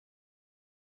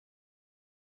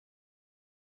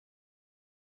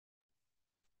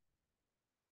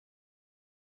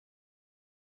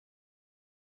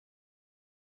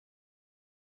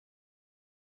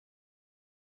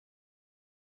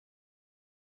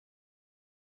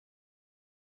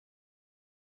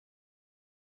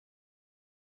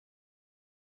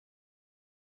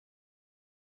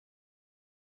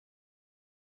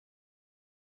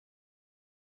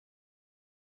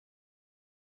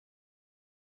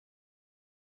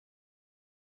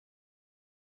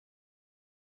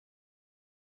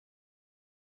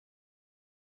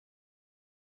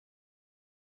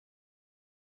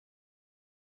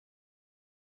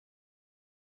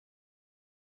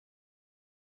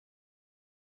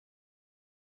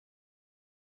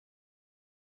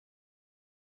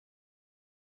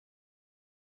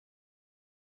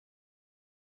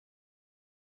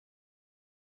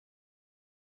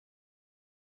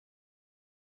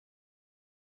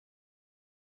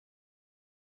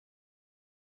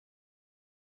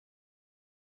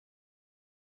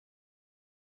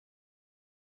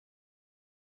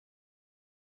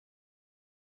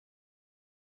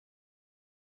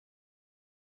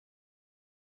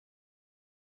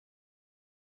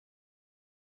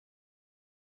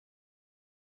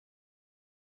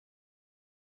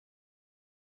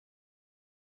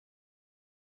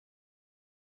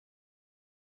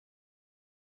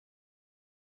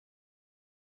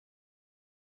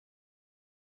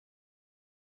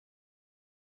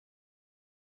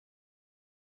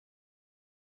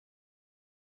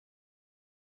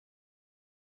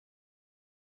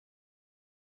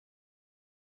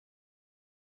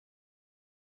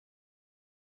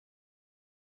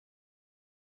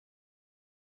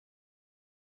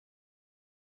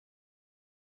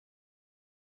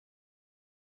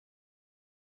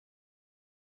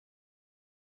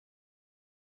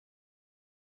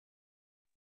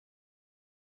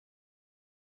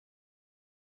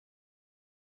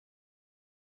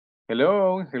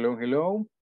Hello, hello, hello.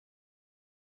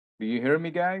 Do you hear me,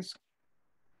 guys?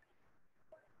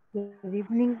 Good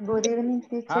evening,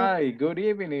 teacher. Hi, good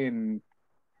evening.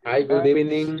 Hi, good Nice.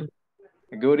 evening.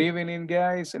 Good evening,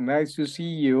 guys. Nice to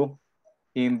see you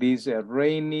in this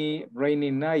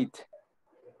rainy night.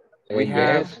 We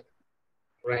have Yes,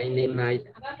 rainy night.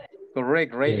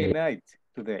 correct rainy Uh, night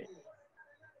today.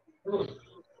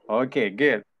 Okay,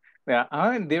 good.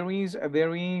 And there is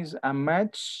a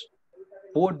match,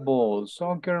 football,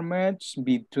 soccer match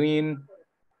between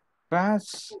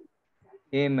PAS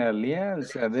and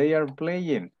Alliance. They are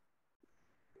playing.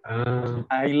 uh,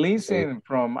 I listen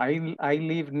from I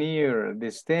live near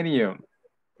the stadium.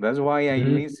 That's why I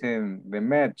mm, listen the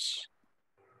match.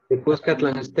 the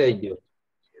Cuscatlan Stadium.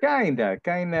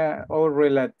 Kinda, or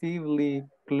relatively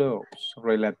close,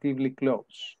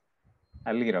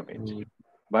 a little bit. Mm,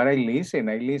 But I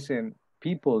listen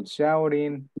people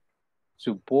shouting,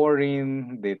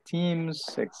 supporting the teams,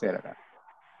 etc.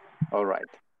 All right.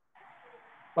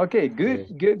 Okay, good,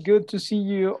 yes. good, good to see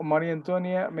you, Maria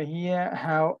Antonia Mejia.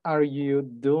 How are you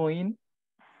doing?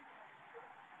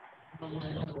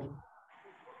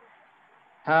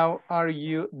 How are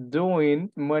you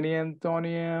doing, Maria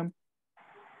Antonia?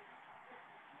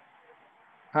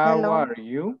 How Hello. are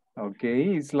you?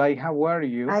 Okay, it's like, how are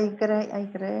you? I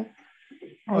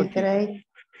Okay, great.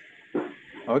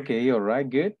 okay, all right,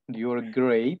 good. You're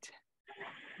great.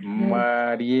 Yes.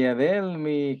 Maria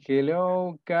Delmi,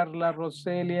 hello. Carla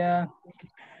Roselia,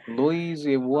 Luis,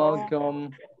 welcome.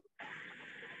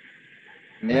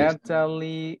 Thanks.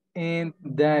 Natalie and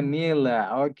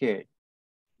Daniela. Okay,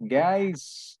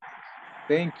 guys,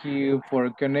 thank you for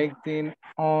connecting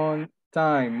on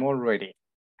time already.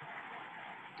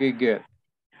 Good, good.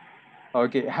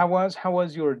 Okay, how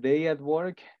was your day at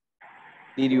work?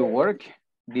 Did you work?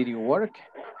 Did you work?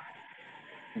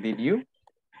 Did you?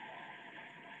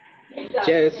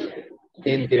 Yes,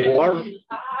 in the world,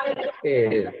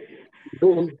 good,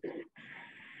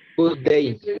 good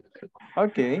day.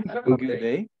 Okay, Good good day.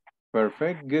 day.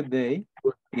 Perfect, good day.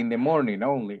 In the morning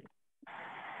only.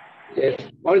 Yes,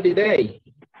 all the day.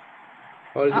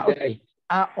 All the Ah, okay.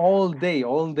 day.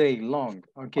 All day long.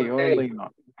 All Okay, all day. day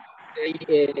long.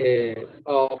 Day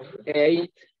of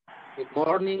 8 in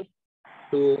morning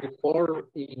to 4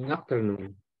 in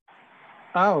afternoon.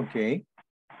 Ah, okay.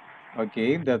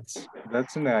 Okay, that's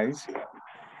nice.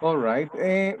 All right.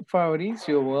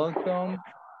 Fabricio, welcome.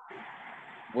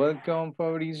 Welcome,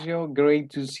 Fabricio. Great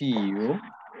to see you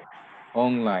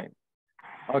online.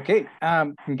 Okay,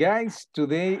 guys,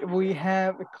 today we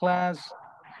have class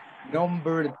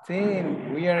number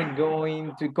 10. We are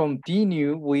going to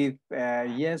continue with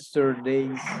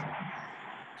yesterday's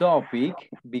topic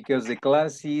because the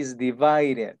class is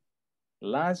divided.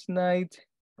 Last night,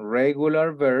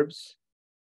 regular verbs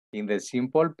in the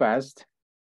simple past,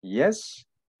 yes.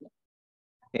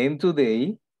 And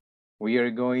today, we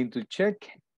are going to check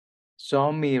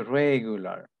some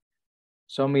irregular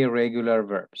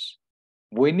verbs.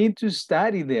 We need to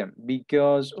study them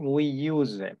because we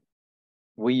use them.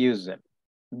 We use them.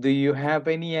 Do you have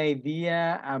any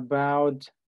idea about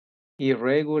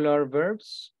irregular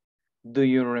verbs? Do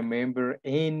you remember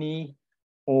any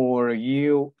or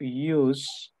you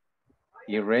use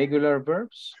irregular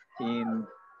verbs in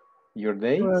your For,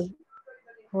 days?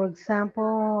 for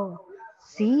example,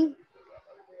 see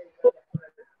the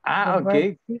Ah, verb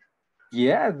okay. see,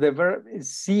 Yeah, the verb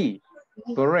is see.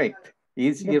 Correct.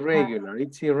 It's the past, irregular.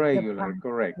 It's the irregular. past.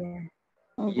 Correct.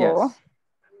 Yeah. Yes.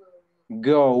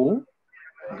 Go.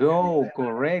 Go.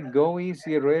 Correct. Go is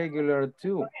irregular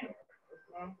too.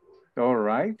 All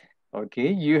right.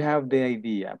 Okay. You have the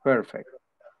idea. Perfect.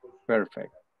 Perfect.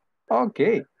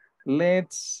 Okay.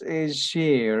 Let's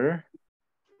share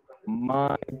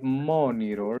my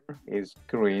monitor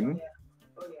screen.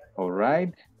 All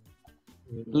right.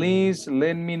 Please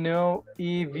let me know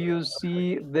if you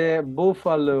see the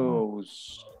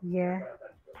buffaloes. Yeah.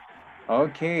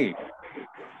 Okay.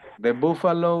 The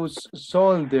Buffalo's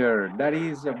Soldier. That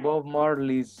is Bob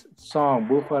Marley's song,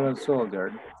 Buffalo Soldier.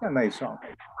 It's a nice song.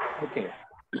 Okay.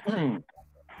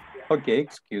 Okay,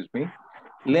 excuse me.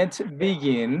 Let's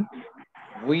begin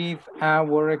with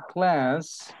our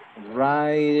class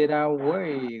right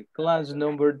away. Class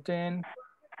number 10.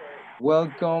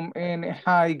 Welcome and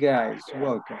hi guys,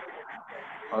 welcome.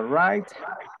 All right,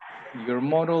 your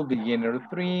model beginner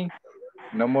 3.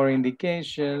 No more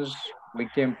indications. We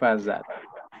can pass that.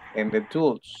 And the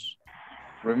tools.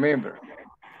 Remember,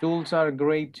 tools are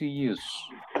great to use.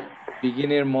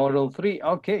 Beginner model 3.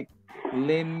 Okay,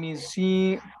 let me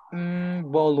see.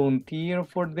 Volunteer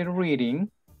for the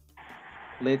reading.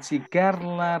 Let's see,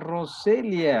 Carla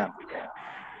Roselia.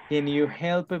 can you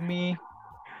help me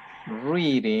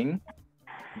reading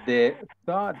the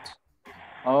thought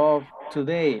of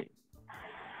today?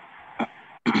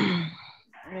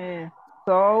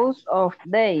 Source of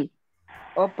day.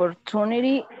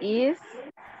 Opportunity is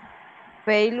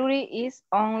failure is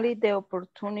only the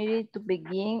opportunity to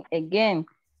begin again.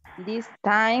 This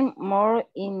time more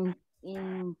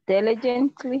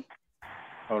intelligently.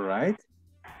 All right,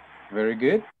 very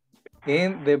good.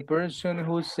 And the person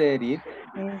who said it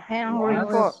Henry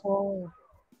was Ford.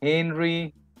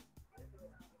 Henry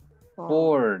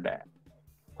Ford.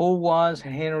 Who was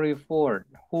Henry Ford?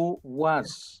 Who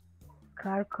was?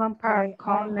 Car company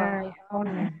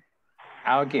owner.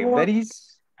 Okay, that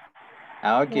is,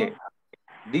 okay.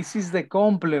 This is the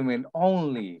complement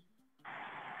only.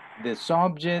 The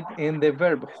subject and the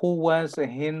verb. Who was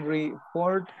Henry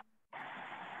Ford?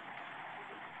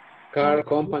 Car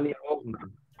company owner.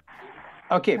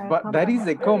 Okay, but that is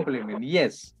the complement.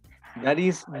 Yes, that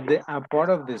is a part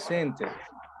of the sentence.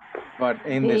 But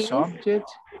in the subject,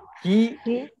 he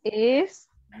is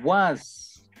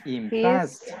was in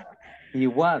past. He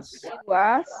was.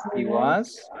 He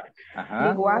was A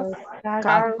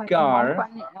car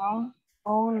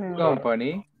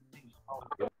company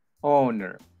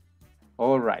owner.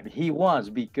 All right, he was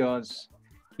because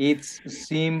it's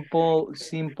simple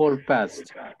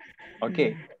past.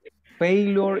 Okay,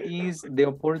 failure is the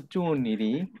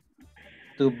opportunity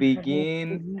to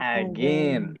begin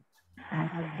again.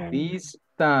 This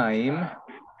time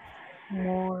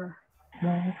More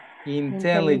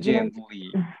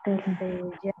intelligently.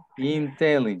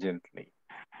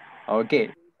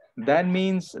 Okay, that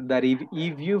means that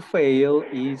if you fail,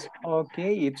 it's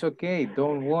okay,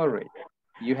 don't worry.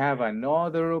 You have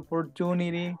another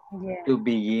opportunity to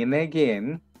begin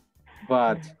again,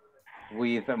 but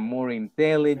with a more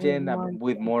intelligent,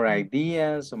 with more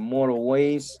ideas, more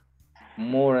ways,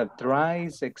 more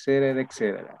tries, etc.,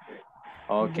 etc.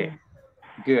 Okay,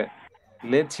 good.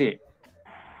 Let's see.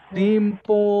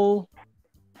 Simple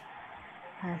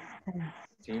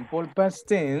past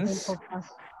tense.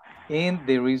 And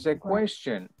there is a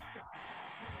question.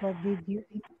 What did you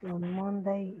eat on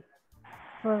Monday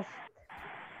first?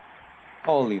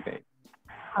 Holiday.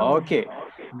 Okay.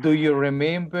 Do you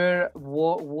remember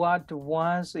what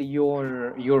was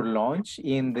your lunch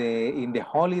in the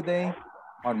holiday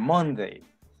on Monday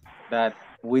that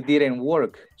we didn't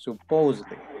work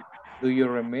supposedly? Do you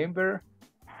remember?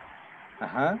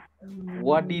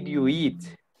 What did you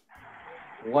eat?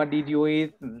 What did you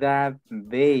eat that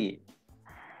day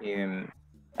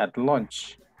at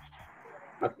lunch?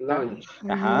 At lunch.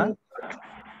 I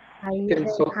ate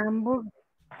hamburger.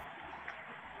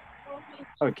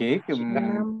 Okay.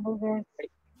 Hamburgers.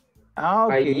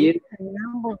 Okay.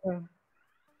 Hamburger.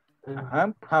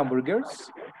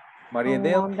 Hamburgers. Maria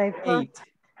Del Monday ate.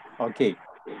 Okay.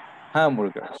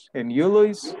 Hamburgers. And you,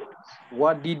 Luis,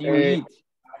 what did you eat?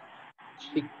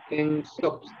 Chicken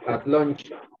soup at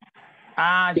lunch.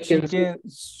 Chicken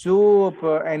soup.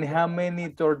 And how many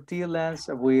tortillas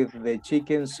with the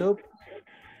chicken soup?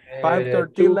 5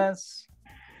 tortillas?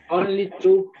 Only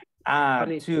 2.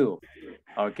 Only 2.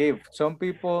 Okay, some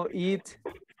people eat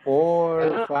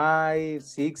 4, 5,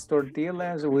 6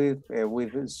 tortillas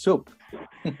with soup.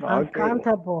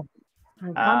 Uncountable.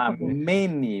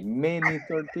 Many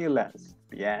tortillas.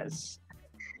 Yes.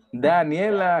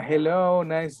 Daniela, hello,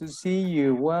 nice to see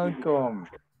you. Welcome.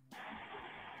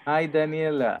 Hi,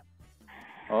 Daniela.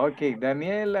 Okay,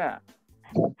 Daniela.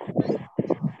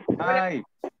 Hi.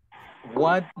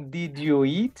 What did you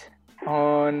eat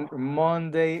on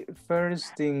Monday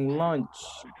first in lunch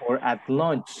or at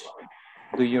lunch?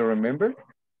 Do you remember?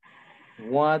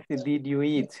 What did you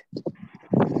eat?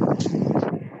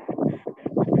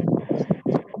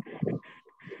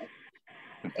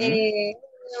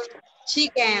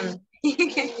 Chicken.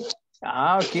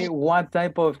 Okay. What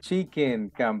type of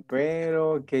chicken?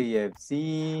 Campero,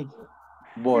 KFC,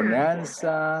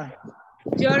 Bonanza.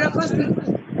 Yo lo cociné.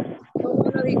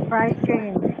 Fried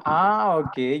chicken.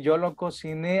 Okay. Yo lo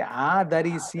cociné. That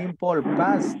is simple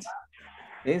past.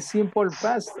 It's simple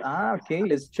past. Okay.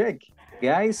 Let's check.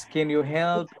 Guys, can you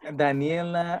help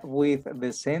Daniela with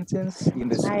the sentence in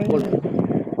the simple?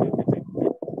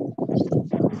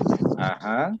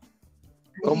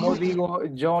 ¿Cómo digo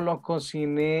yo lo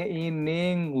cociné in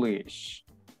English?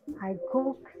 I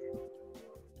cook.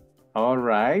 All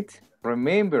right.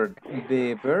 Remember,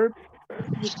 the verb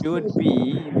should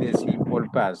be in the simple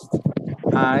past.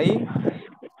 I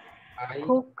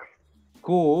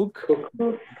cook,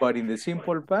 but in the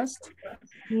simple past?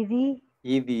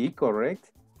 ED,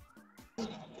 correct.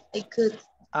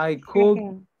 I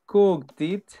cooked. Cooked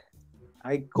it.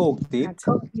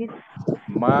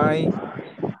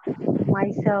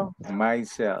 Myself.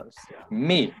 myself.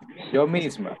 Me, yo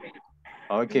misma.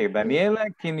 Okay, Daniela,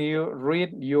 can you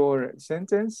read your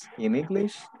sentence in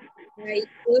English? I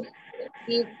could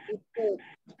eat the food.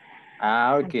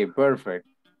 Ah, okay, perfect.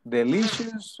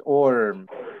 Delicious or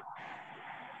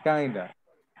kinda?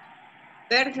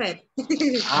 Perfect. I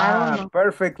don't Ah, know.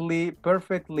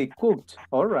 perfectly cooked.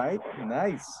 All right,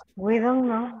 nice. We don't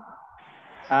know.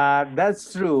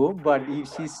 That's true, but if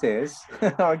she says,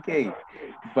 okay,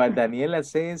 but Daniela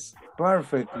says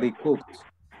perfectly cooked.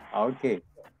 Okay,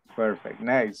 perfect,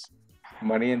 nice.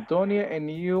 Maria Antonia,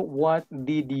 and you, what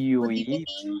did you Good eat?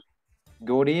 evening.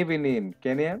 Good evening,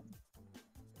 Kenya.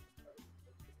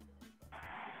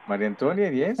 Maria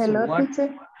Antonia, yes. Hello, What?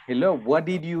 teacher. Hello. What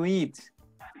did you eat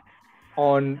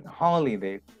on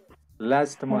holiday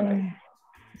last Monday?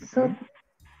 Soup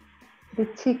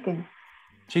with chicken.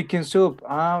 Chicken soup.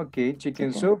 Ah, okay.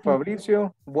 Chicken soup.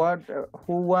 Fabricio, what?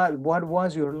 What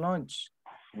was your lunch?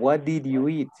 What did you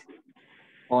eat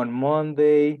on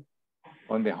Monday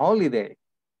on the holiday?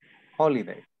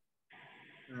 Holiday.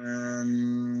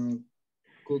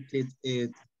 Cook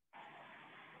it.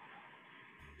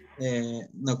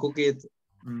 No, cook it.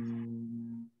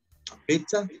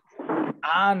 Pizza.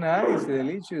 Ah, nice,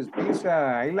 delicious pizza.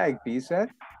 I like pizza.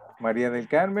 Maria del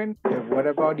Carmen, what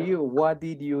about you? What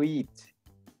did you eat?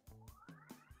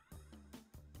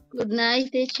 Good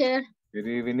night, teacher. Good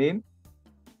evening.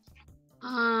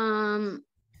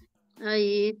 I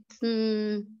eat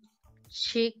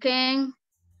chicken,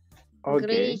 Okay.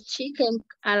 grilled chicken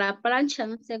a la plancha,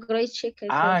 no sé, grilled chicken.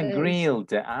 Ah, creo que es.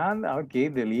 grilled. And okay,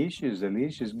 delicious,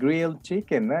 delicious. Grilled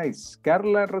chicken, nice.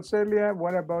 Carla, Roselia,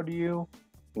 what about you?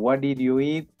 What did you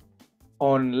eat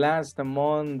on last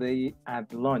Monday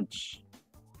at lunch?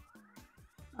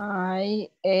 I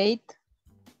ate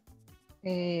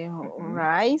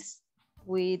rice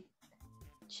with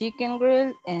chicken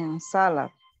grill and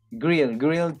salad.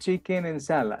 Grilled chicken and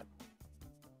salad.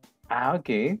 Ah,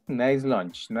 okay, nice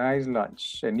lunch, nice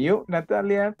lunch. And you,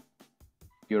 Natalia,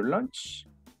 your lunch?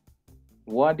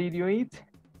 What did you eat?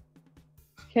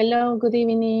 Hello, good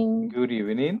evening. Good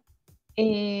evening.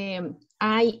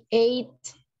 I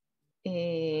ate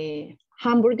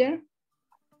hamburger.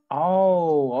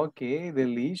 Oh, okay,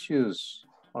 delicious.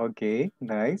 Okay,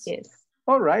 nice. Yes.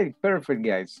 All right, perfect,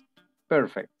 guys.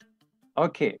 Perfect.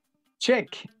 Okay, check.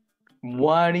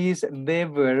 What is the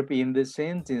verb in the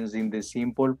sentence in the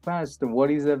simple past?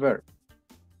 What is the verb?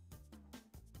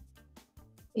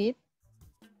 Eat.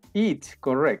 Eat,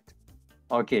 correct.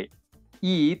 Okay,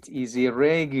 eat is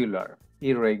irregular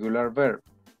verb.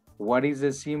 What is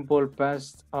the simple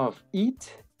past of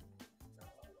eat?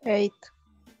 Ate.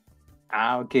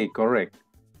 Ah, okay, correct.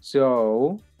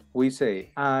 So we say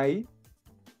I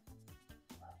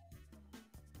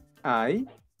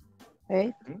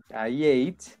Ate.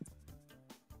 ate,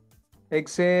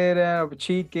 etc.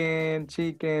 Chicken,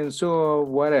 soup,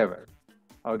 whatever.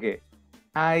 Okay,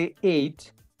 I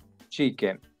ate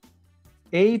chicken.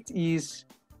 Ate is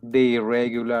the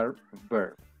irregular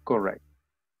verb, correct.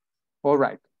 All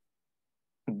right,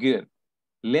 good.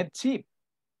 Let's see.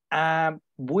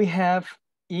 We have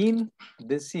in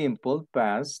the simple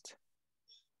past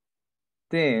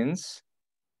tense.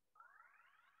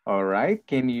 All right,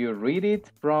 can you read it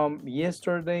from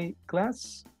yesterday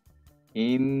class?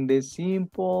 In the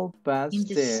simple past In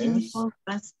the tense. simple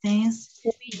past tense,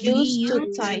 We use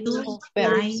two types of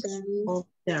verbs.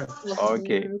 verbs.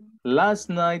 Okay, last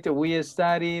night we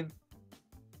studied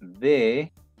the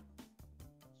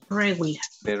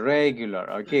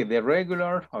Regular. Okay, the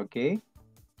regular, okay.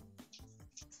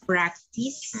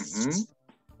 Practice.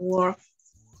 Work.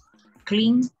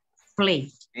 Clean.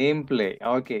 Play. In play,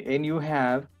 okay, and you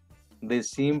have the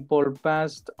simple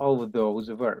past of those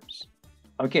verbs.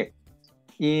 Okay,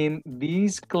 in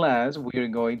this class, we are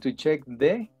going to check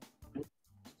the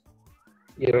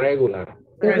Irregular.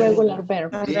 Irregular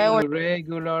verbs.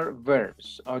 irregular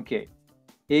verbs. Okay,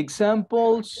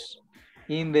 examples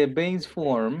in the base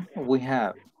form, we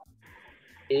have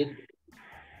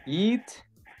eat,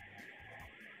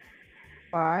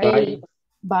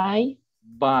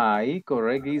 buy,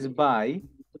 correct, is buy,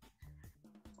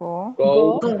 Go.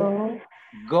 go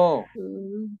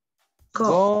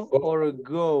or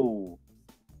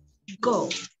Go.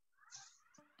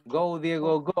 go,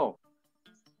 Diego, go.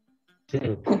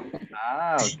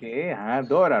 Ah, okay,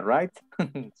 Dora, right?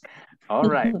 All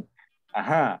right.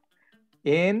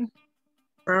 In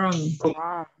Run.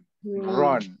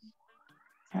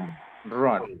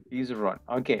 run is run.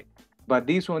 Okay, but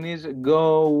this one is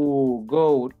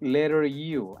go, letter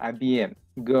U at the end.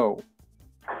 Go,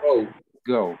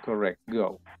 correct,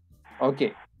 go.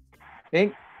 Okay,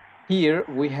 and Here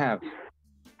we have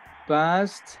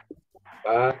past,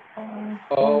 Past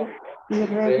of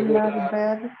irregular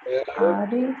verbs are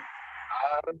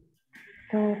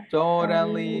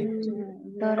totally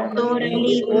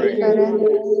Totally different.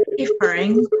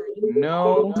 different.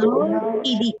 no No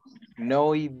ed.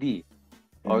 no ed.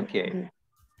 Okay,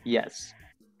 yes.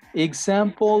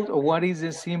 Example, what is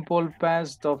the simple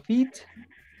past of it?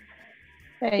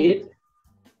 eat,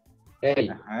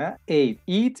 ate, Ate,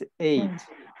 eat, ate.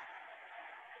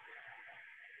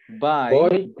 Buy,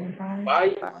 boy,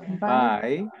 buy,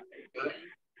 buy.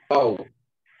 bow,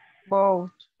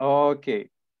 Both. Okay.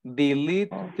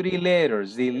 Delete 3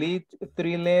 letters. Delete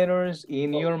 3 letters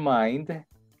in your mind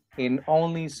and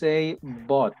only say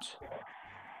but.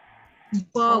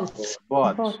 Both.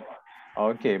 But.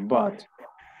 Okay, but.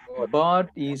 But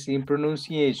is in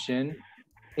pronunciation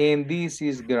and this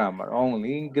is grammar,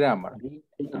 only in grammar.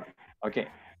 Okay.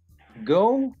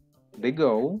 Go, the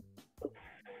go.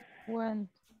 When.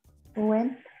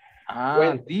 When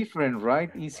Different,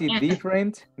 right? Is it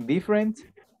different? Different?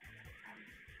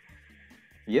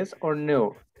 Yes or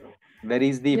no? That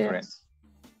is different. Yes.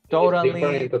 Totally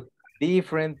different,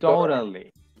 different,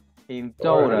 totally. In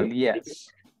total, yes.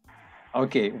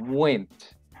 Okay,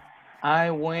 went. I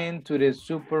went to the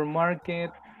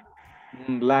supermarket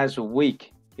last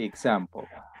week, example.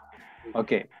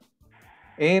 Okay.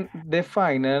 And the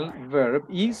final verb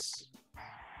is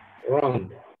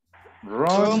run,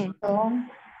 run. Tom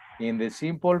In the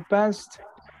simple past,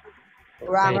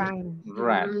 ran.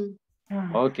 ran.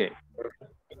 Okay.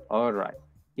 All right.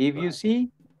 If you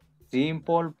see,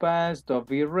 simple past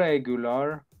of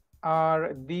irregular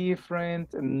are different,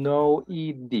 no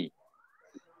ed.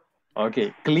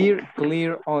 Okay,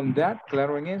 clear on that,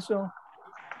 claro en eso?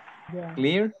 Yeah.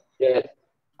 Clear? yes,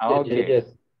 Okay. yes,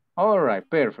 All right,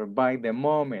 perfect. By the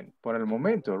moment, por el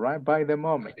momento, right? By the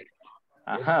moment.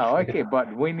 Okay,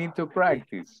 but we need to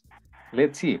practice.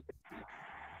 Let's see.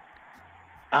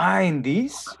 In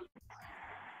this,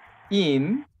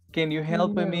 can you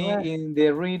help me in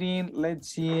the reading? Let's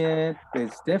see it.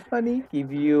 Stephanie,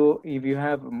 if you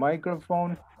have a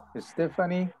microphone,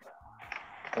 Stephanie,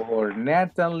 or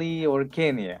Natalie, or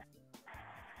Kenya.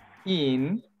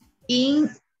 In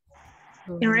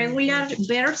Irregular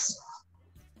verbs,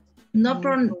 no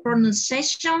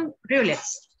pronunciation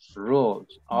rules.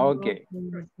 Okay.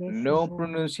 No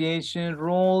pronunciation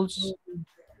rules.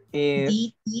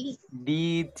 DTID,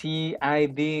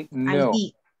 no.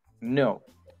 No.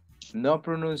 No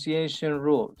pronunciation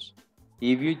rules.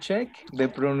 If you check, the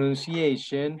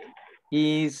pronunciation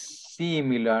is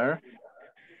similar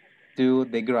to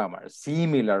the grammar.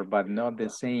 Similar, but not the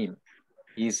same.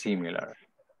 Is similar.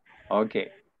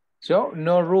 Okay. So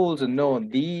no rules, no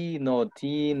D, no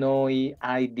T, no E,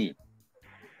 ID.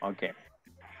 Okay.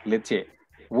 Let's see.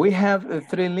 We have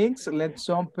 3 links. Let's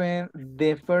open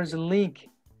the first link.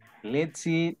 Let's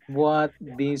see what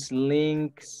these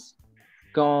links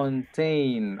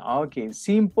contain. Okay,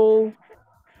 simple,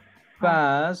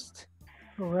 past,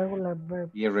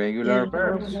 irregular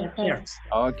verbs.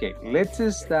 Okay, let's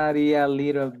study a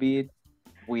little bit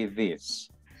with this.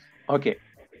 Okay,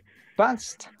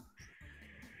 past.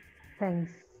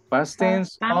 Tense. Past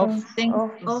tense of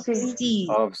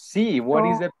see. What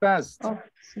is the past?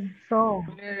 So.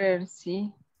 Letter C.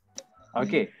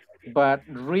 Okay, but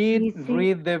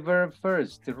read the verb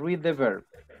first. Read the verb.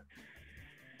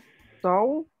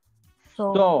 So.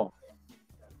 So.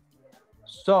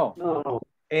 no,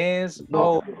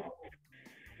 S-O.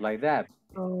 Like that.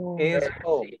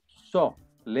 S-O. So.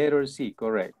 Letter C,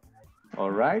 correct.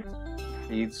 All right.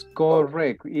 It's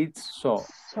correct. It's so.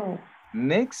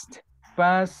 Next,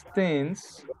 past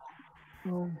tense.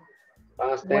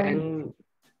 past tense,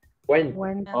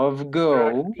 when, Of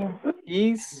go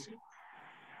is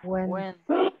When.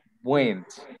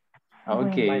 went.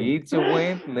 Okay, it's a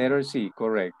went, letter C,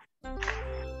 correct.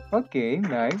 Okay,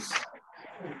 nice.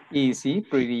 Easy,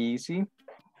 pretty easy.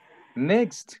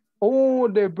 Next, oh,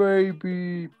 the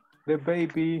baby.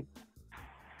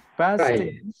 Past Cry.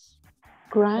 tense.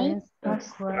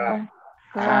 Cry.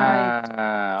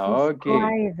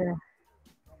 Okay. The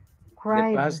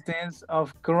past tense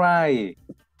of cry.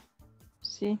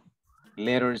 Sí.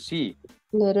 Letter C.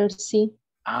 Letter C.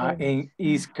 And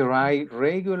is cry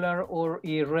regular or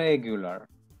irregular?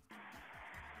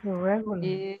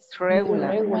 It's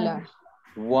regular. Irregular.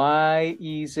 Why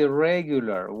is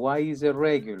irregular? Why is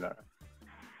irregular?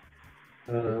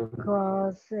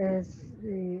 Because it's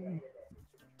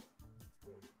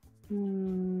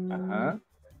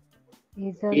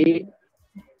it's a, E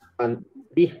and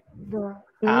B.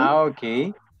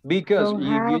 Okay. Because if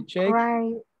you check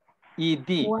cry,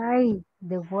 ED. why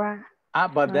the Ah,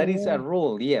 but that is a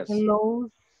rule, yes.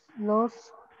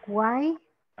 Los Y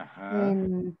Uh-huh.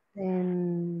 and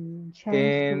change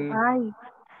And to I.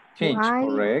 change, I,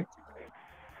 correct?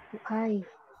 to I.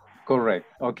 Correct.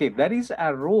 Okay, that is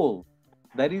a rule.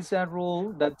 That is a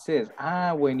rule that says,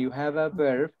 when you have a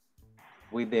verb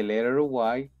with the letter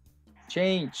Y,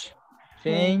 change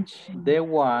the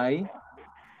Y,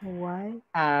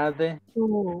 add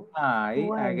To I,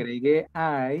 I. agregue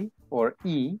I or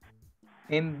E,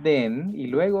 and then, y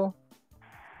luego,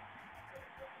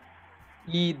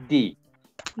 ED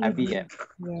at the end.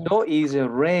 Yes. So is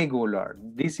regular.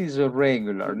 This is a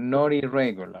regular, not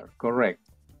irregular. Correct.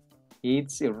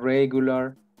 It's a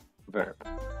regular verb.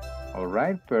 All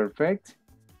right, perfect.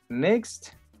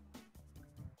 Next,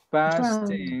 past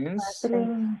tense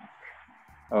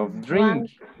of drink.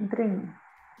 Drink.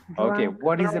 Okay,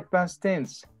 what is the past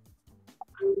tense?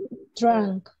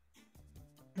 Drunk.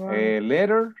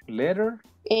 Letter?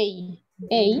 A.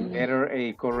 Letter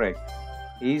A, correct.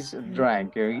 Is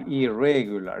drank,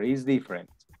 irregular, is different.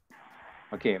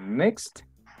 Okay, next.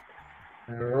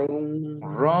 Run.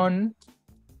 Run.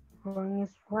 Run is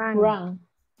run. Run.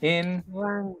 In.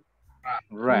 Run.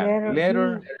 Run.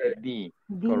 Letter D.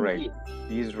 D. Correct.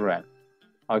 Is run.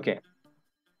 Okay.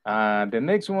 The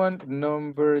next one,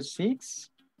 number 6.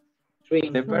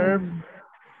 Swim. The verb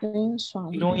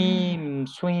Swim.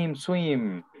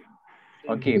 swim.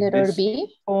 Okay. Letter this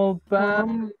B. all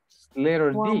past,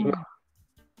 letter D.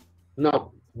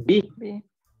 No. B. B.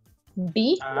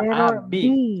 B.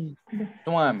 B.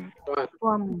 Swam.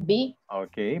 B.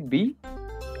 Okay. B.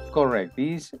 Correct.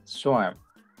 Is swam.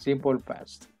 Simple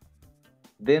past.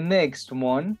 The next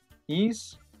one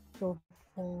is Fall.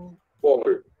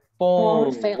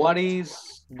 fall. Fail. What is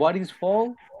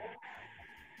fall?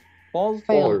 Fall.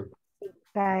 Fail.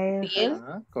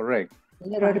 Correct.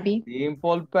 Letter B.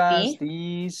 Simple past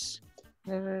is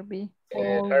Letter B.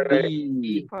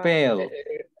 B. Fail.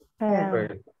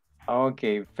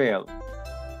 Okay, fail.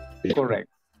 Correct.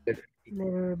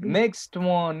 Letter B. Next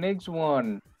one.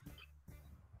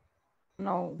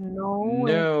 No.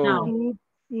 No.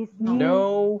 It's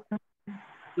No.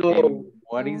 No. And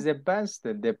what is the past?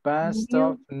 The past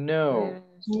of no.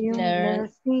 new. Letter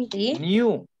C.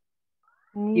 New.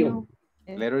 New.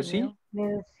 Letter C.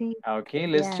 Letter C. Okay,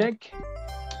 let's check.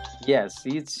 Yes,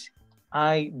 it's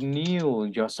I knew.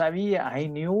 Yo sabía. I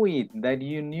knew it. That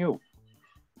you knew.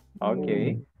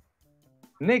 Okay.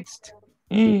 Next.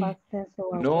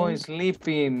 No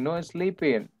sleeping. No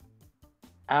sleeping.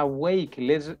 Awake.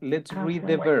 Let's read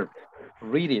the verb.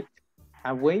 Read it.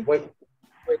 Awake.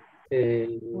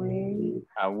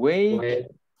 Awake.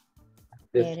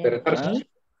 Despertar.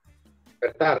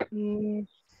 Despertar.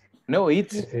 No,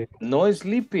 it's no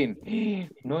sleeping.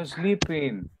 No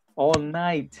sleeping all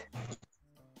night.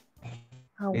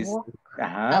 What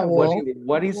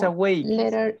is awake?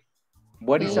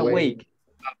 What is awake?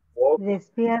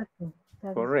 Despierto.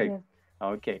 Correct.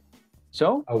 Okay.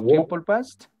 So, Awoke. simple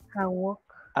past. Awoke.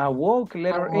 Awoke,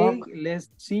 letter A. Let's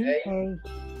see.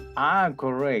 A.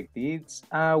 Correct. It's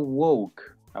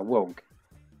awoke. Awoke.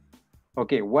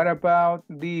 Okay, what about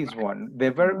this one? The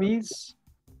verb is?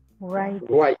 Right.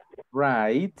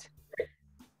 Right.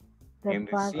 The And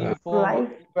the past simple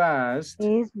past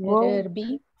is Letter wrote.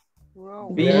 B.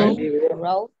 B.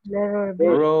 Wrote. Letter B.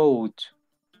 Wrote.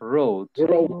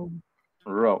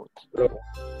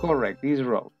 Correct, is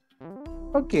wrote.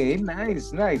 Okay,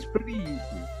 nice. Pretty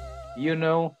easy. You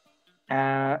know,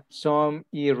 some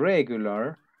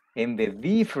irregular and the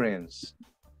difference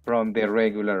from the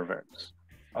regular verbs.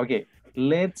 Okay,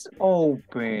 let's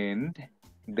open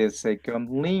the second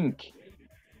link.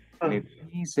 Let's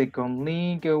see, second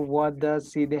link, what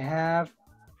does it have?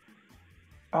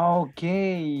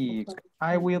 Okay,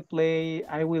 I will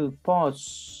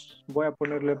pause. Voy a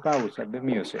ponerle pausa the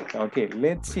music. Okay,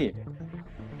 let's see.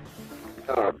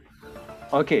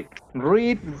 Okay,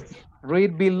 read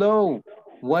below.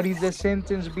 What is the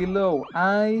sentence below?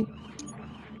 I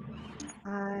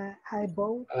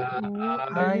bought a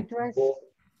new dress.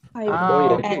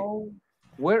 Okay.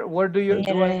 Where do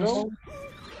I go?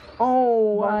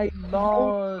 Oh, I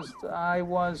lost. I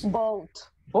was bought.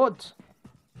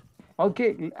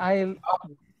 Okay,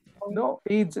 no,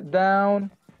 it's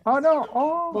down. Oh no,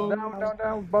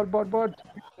 down. But.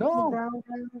 No.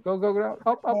 Go.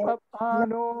 Up. Oh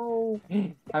no.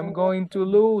 I'm going to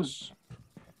lose.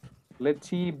 Let's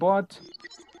see, bought.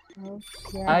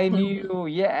 I knew,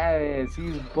 yes,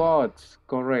 he's bought.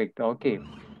 Correct. Okay.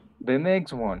 The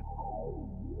next one.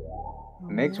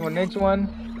 Next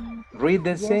one. Read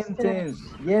the sentence.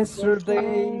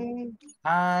 Yesterday.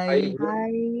 I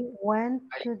went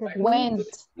to the Went. beach.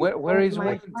 Where is with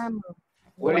my went? family.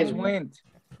 Where is went?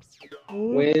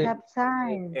 When- stop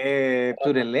sign.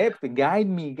 To the left. Guide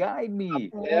me, guide me.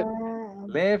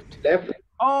 Left. Left.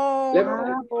 Oh, Left.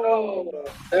 no.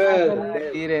 Oh,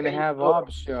 I didn't have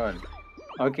option.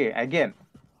 Okay, again.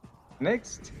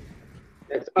 Next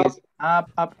It's up. is up,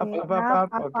 up, up, up, up,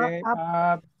 up. Okay,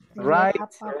 up. Right, Up,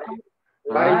 up, up,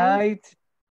 right,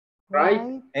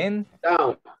 Right. and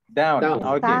Down. down. Down.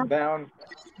 Okay, Stop. down.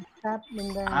 stop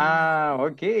in the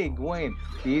Okay, Gwen.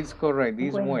 This is correct.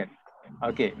 This Gwen. Gwen.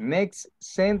 Okay, next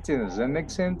sentence. The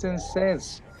next sentence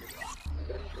says,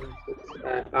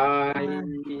 I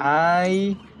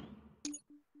I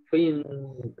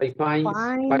find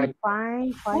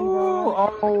find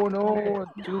oh no,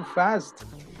 too fast.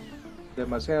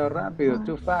 Demasiado rápido,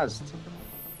 too fast.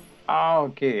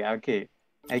 Okay, okay.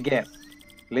 Again.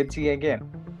 Let's see again.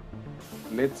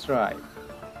 Let's try.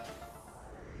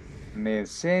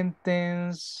 Next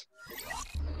sentence.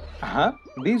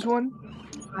 This one.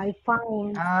 I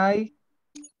found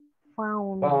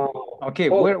Okay,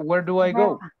 where do I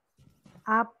go?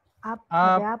 up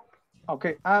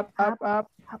Okay, up.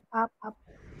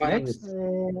 Next.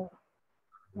 to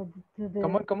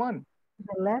the Come on.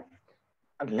 the left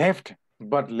Left.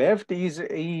 But left is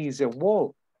a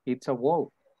wall. It's a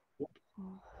wall.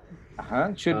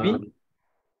 Should be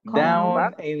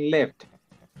down and left.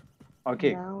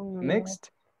 Okay. down Next.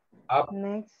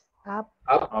 next up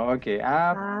Okay,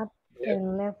 up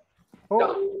and left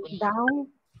down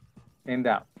and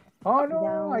down. Oh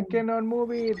no, I Down. cannot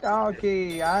move it.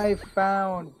 Okay, I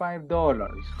found $5.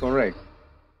 Correct.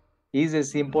 Is a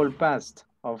simple past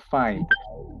of find.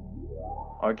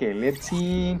 Okay, let's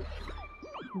see.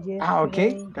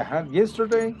 Okay.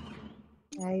 Yesterday.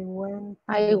 I went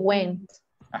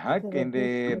And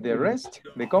the rest,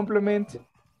 the complement.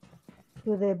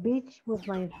 to the beach with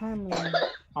my family.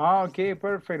 Okay,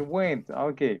 perfect. Went.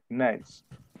 Okay, nice.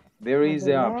 There is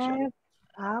the option.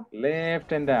 Up,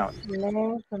 Left and down.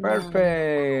 left, and down.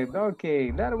 Perfect.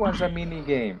 Okay, that was a mini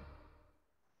game.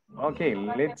 Okay,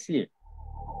 let's see.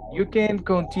 You can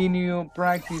continue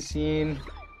practicing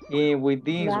with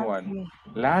this one.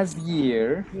 Last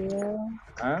year,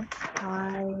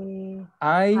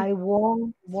 I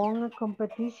won a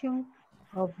competition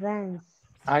of dance.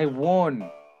 I won.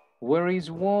 Where is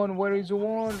one? Where is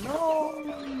one?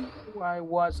 No, I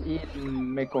was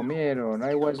eating. Me comieron.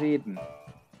 I was eating.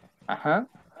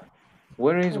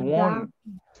 Where is one?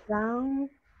 Down.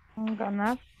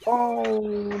 Oh,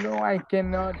 no, I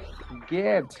cannot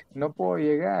get. No puedo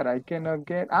llegar. I cannot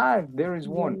get. There is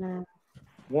one. Yeah.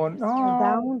 One.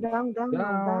 Oh, down,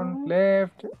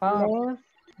 left, up. Left,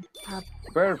 up.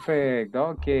 Perfect.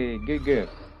 Okay, good.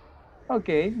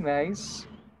 Okay, nice.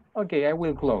 Okay, I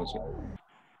will close it.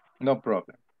 No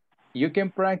problem. You can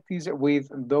practice with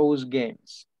those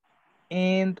games.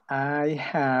 And I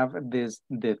have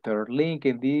the third link,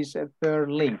 and this third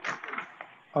link.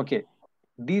 Okay,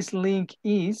 this link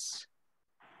is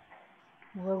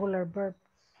Regular verbs.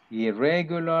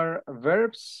 irregular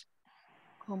verbs.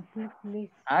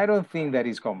 Completely. I don't think that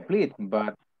is complete,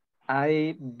 but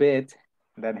I bet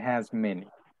that has many.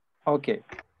 Okay,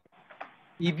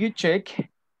 if you check,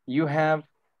 you have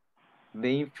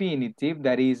the infinitive,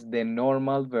 that is the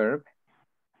normal verb,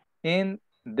 and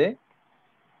the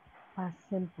Past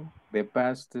simple. the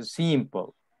past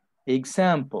simple.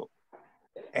 Example.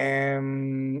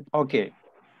 Okay,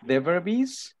 the verb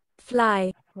is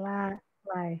Fly.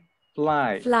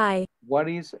 What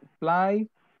is fly?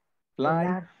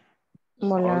 Fly.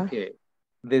 Volar. Okay.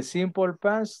 The simple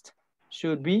past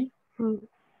should be Flew.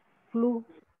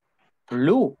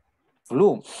 flew.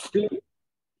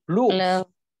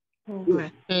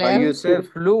 How you say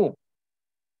flu?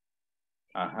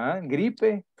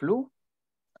 Gripe, flu.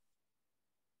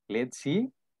 Let's see.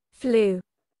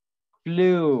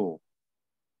 Flu.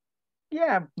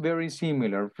 Yeah, very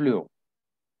similar, flu.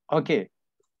 Okay.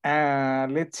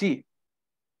 Let's see.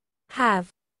 Have.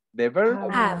 The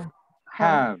verb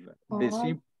have.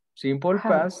 The simple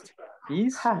past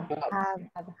is have.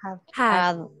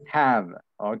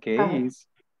 Okay, is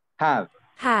have.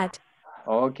 Had.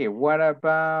 Okay, what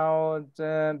about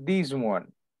this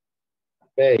one?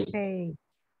 Pay.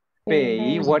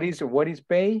 Pay. What is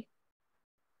pay?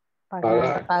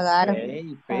 Pagar.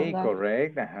 Pay,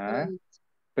 correct.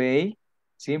 Pay.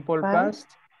 Simple past.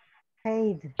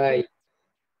 Paid.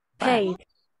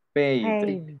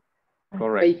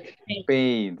 Correct.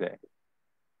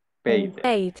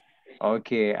 Paid.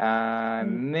 Okay,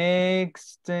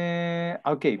 next.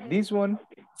 Okay, this one.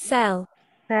 Sell.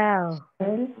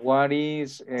 What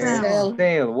is Sell.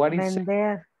 sale? What is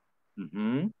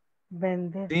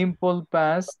Vender. simple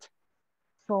past?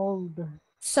 Sold.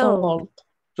 Sold.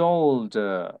 Sold.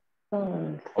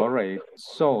 All right.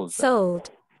 Sold. sold,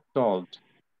 Sold.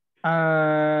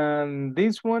 And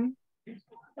this one?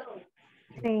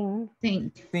 Sing.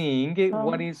 Sing. Oh,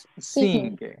 What is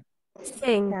sing?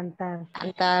 sing, Cantar.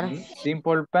 cantar,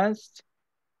 Simple past?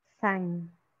 Sang.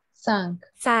 sang,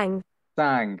 sang,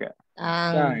 Sang.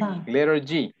 ang, Sang. Letter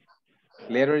G.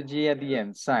 Letter G at the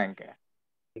end. Sang.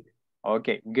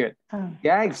 Okay, good.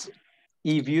 Guys,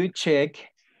 if you check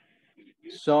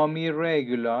some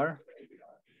irregular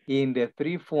in the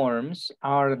three forms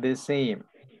are the same.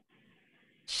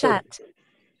 shut,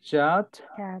 Shut,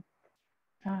 Chat.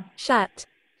 shut,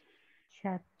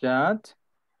 Chat. shut,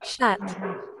 shut,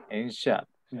 and shut.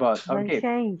 But Don't okay,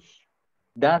 change.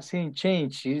 doesn't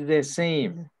change. It's the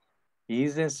same.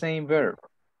 It's the same verb.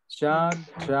 Shut,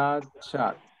 shut,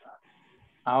 shut.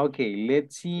 Okay,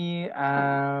 let's see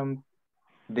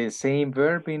the same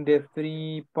verb in the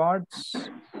three parts.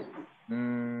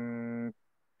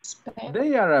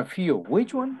 There are a few.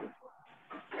 Which one?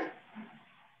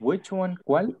 Which one?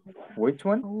 ¿Cuál? Which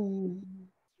one?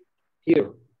 Here.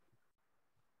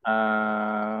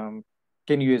 Can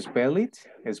you spell it?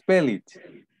 Spell it.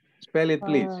 Spell it,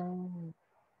 please.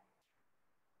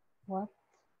 What?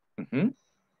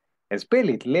 Spell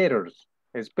it, letters.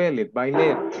 Spell it by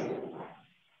letters.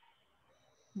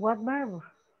 What verb?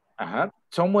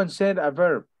 Someone said a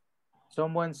verb.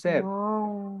 Someone said.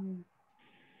 No.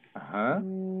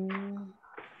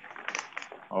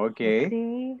 Okay.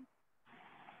 See?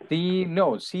 See,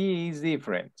 no, see is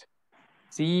different.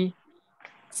 See,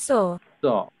 saw,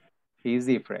 so is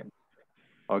different.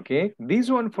 Okay. This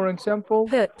one, for example,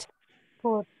 put,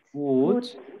 Put.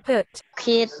 put, put,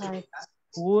 kid,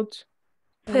 put,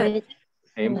 put,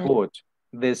 and put.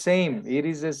 The same. It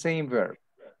is the same verb.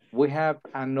 We have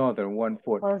another one,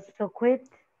 put. Also quit.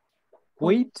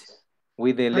 Quit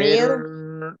with the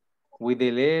letter. With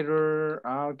the letter.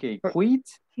 Okay. Quit.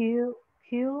 Q.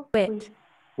 quit,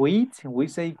 Quit. We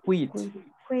say quit.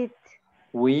 Quit.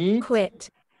 Quit. quit,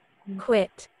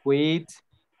 quit, Quit.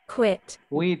 quit,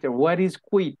 Quit. What is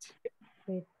quit?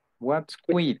 Quit. What's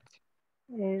quit?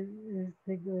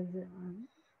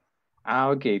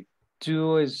 Okay.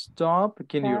 To stop.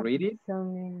 Can you read it?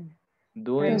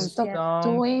 Doing to stop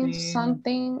doing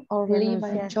something or leave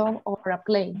a job or a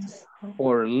place.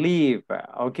 Or leave.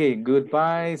 Okay,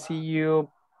 goodbye. See you.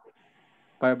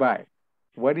 Bye-bye.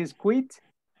 What is quit?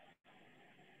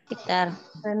 Quitar.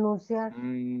 Renunciar.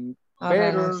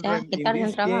 Better renunciar, in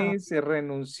this case,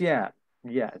 renunciar.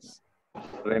 Yes,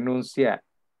 renunciar.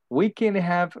 We can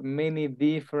have many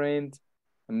different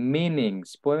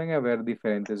meanings. Pueden haber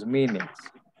diferentes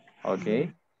meanings.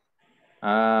 Okay.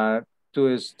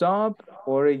 To stop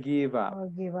or give up. Or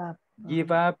give up.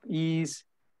 Give up is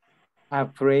a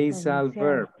phrasal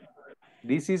verb.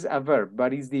 This is a verb,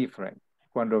 but it's different.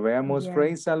 Cuando veamos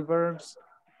phrasal verbs,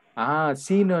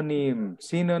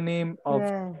 synonym of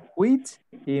quit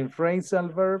in phrasal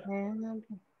verb,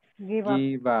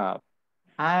 give up.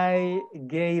 I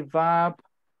gave up.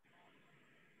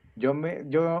 Yo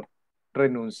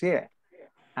renuncié.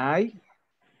 I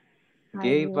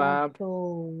gave up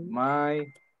my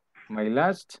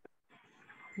last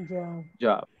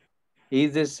job.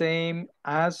 Is the same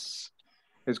as,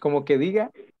 es como que diga,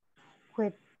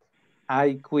 quit.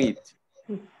 I quit.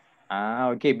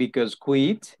 Okay, because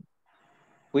quit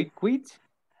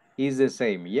is the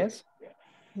same, yes?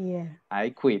 Yeah. I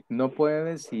quit. No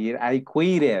puede decir I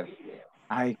quitted.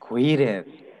 I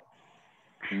quitted.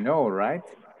 No, right?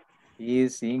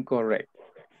 Is incorrect.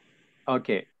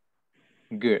 Okay,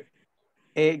 good.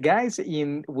 Guys,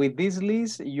 with this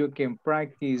list, you can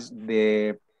practice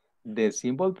the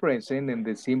simple present and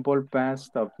the simple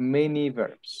past of many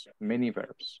verbs.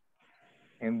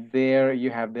 And there you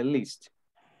have the list.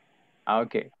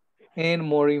 Okay, and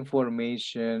more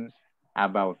information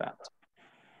about that.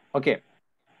 Okay,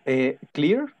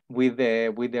 clear with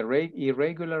the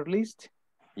irregular list?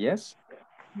 Yes?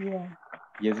 Yeah.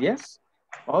 Yes?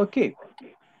 Okay,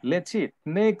 let's see.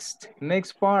 Next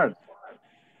part.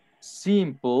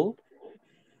 Simple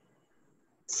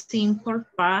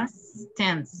past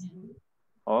tense.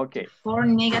 Okay. For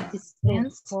negative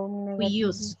tense, we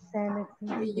use.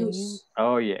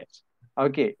 Oh, yes.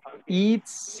 Okay.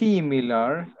 It's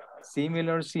similar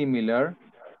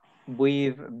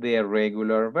with the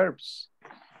regular verbs.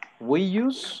 We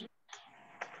use?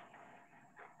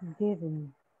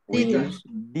 Didn't. We use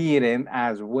didn't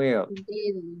as well.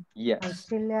 Didn't. Yes.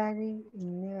 Auxiliary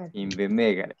In the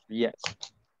negative. Yes.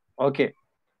 Okay.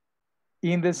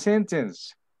 In the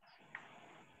sentence.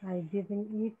 I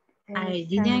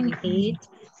didn't eat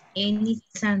any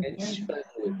sandwich.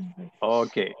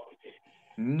 Okay.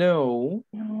 No.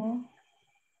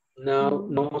 No,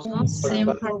 no, No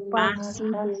simple past.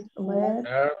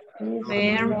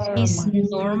 Verb is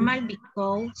normal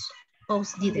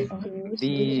because didn't.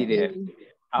 Didn't.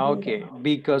 Okay,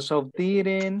 because of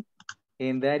didn't,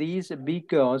 and that is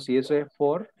because, y eso es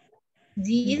por.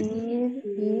 This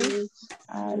is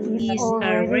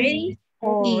already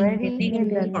in the in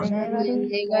the negative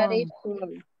negative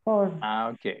form.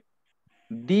 Okay.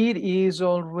 Did is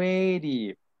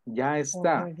already, ya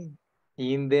está, Already.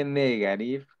 in the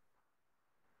negative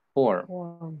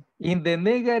form. In the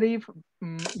negative,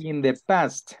 in the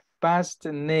past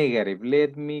negative,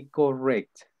 let me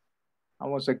correct.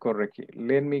 Vamos a corregir.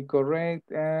 Let me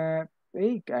correct. I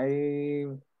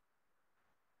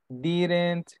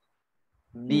didn't.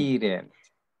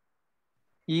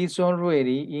 Is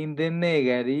already in the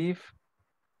negative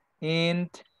and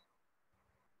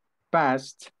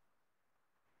past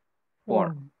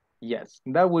form. Yes,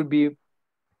 that would be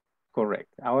correct.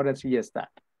 Ahora sí ya está.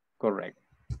 Correct.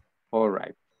 All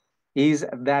right. Is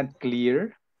that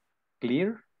clear?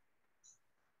 Clear?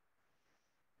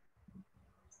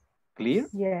 Clear?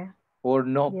 Yeah. Or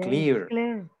not Yeah, clear? it's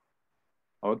clear.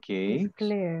 Okay. It's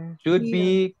clear. Should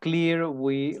be clear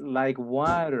like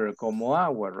water, como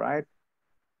agua, right?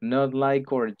 Not like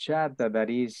horchata that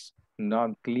is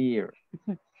not clear.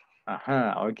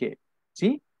 Okay.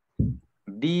 See?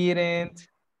 Didn't,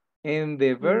 and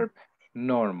the verb,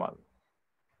 normal.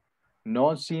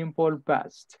 No simple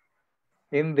past.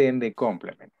 And then the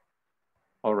complement.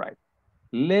 All right.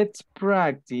 Let's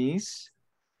practice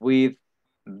with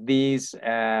these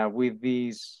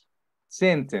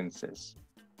sentences.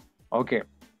 Okay.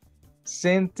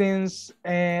 Sentence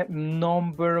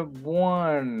number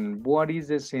 1. What is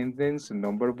the sentence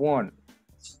number 1?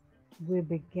 We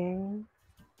began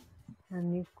a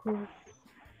new course.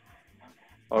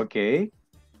 Okay.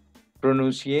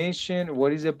 Pronunciation.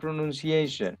 What is the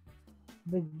pronunciation?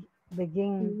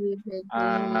 Begin.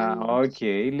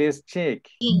 Okay, let's check.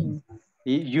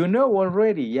 You know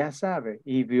already, ya sabe.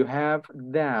 If you have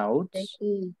doubts,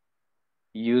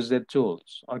 use the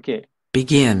tools. Okay.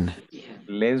 Begin.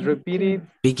 Let's repeat it.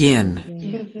 Begin.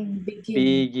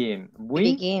 Begin.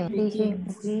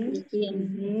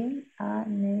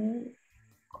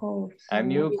 A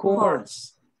new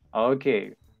course.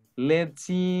 Okay. Let's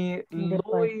see,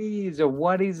 Luis,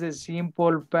 what is the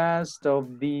simple past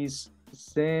of this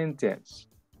sentence?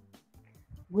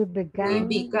 We began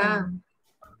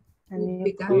a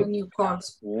new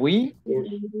course. We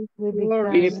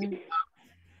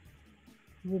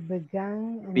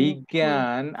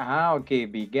began. Okay,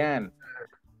 began.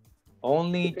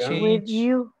 Only change with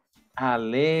you. A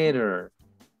letter.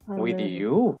 With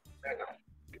you.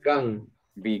 Began.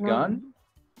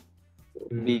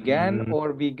 Began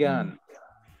or began?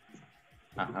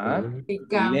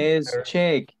 Let's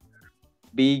check.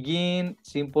 Begin,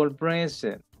 simple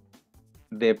present.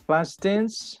 The past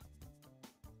tense.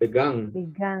 Began.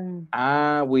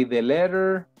 With the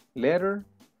letter.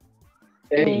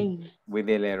 A. With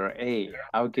the letter A.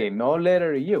 Okay, no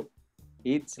letter U.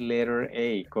 It's letter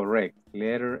A, correct.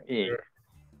 Letter A.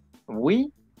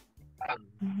 We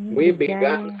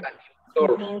began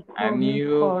a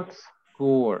new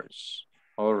course.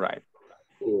 All right.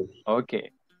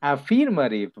 Okay.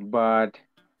 Affirmative, but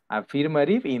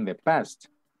affirmative in the past.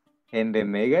 And the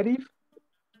negative?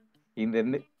 In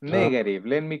the negative,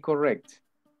 let me correct.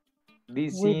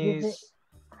 This is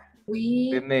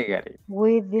the negative.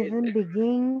 We didn't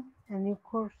begin a new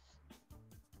course.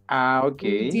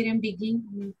 Okay. We didn't begin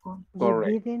a new course.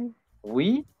 Correct.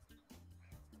 We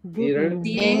didn't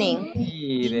begin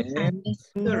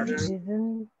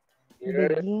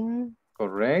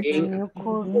correct. a new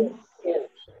course.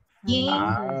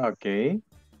 Okay.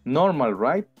 Normal,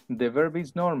 right? The verb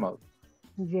is normal.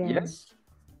 Yes.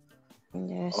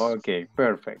 Yes. Okay,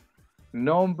 perfect.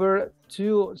 Number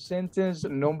 2, sentence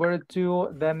number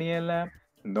 2, Daniela.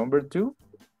 Number 2.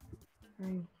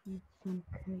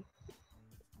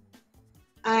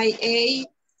 I ate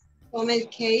some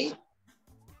cake.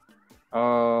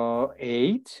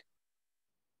 8.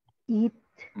 Eat.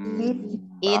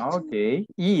 Okay,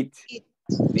 eat.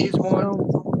 This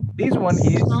one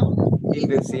is in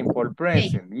the simple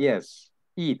present. Yes,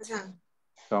 eat.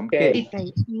 Some cake.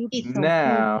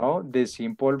 Now the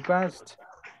simple past.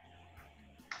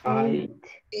 Eight.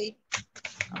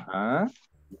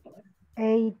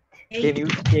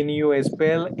 Can you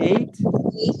spell 8?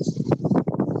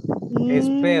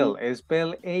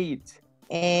 Spell 8.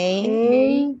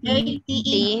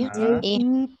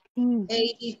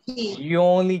 You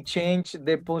only change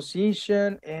the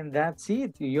position and that's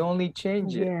it. You only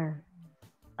change it. Yeah.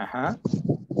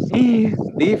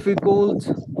 Difficult.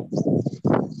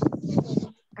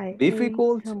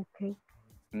 Difficult? Some cake.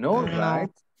 No, right?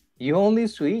 You only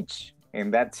switch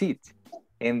and that's it.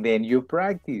 And then you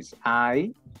practice.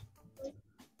 I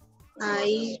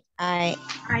I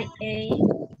ate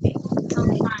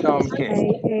Some I cake.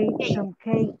 ate some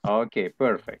cake. Okay,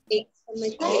 perfect. ate some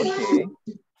cake. Okay.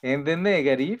 And the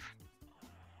negative.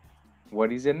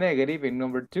 What is the negative in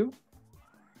number 2?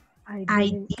 I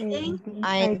didn't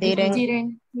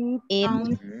eat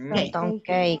Mm, some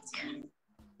cake.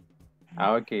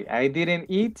 okay, I didn't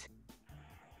eat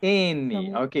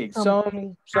any. Okay,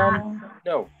 Some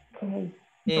no, cake.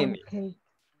 any. Cake.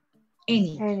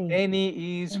 any.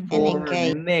 Any is for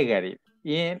negative.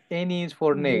 Any is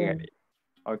for negative.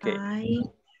 Okay. I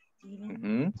didn't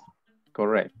Mhm,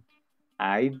 correct.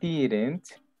 I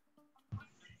didn't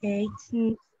eat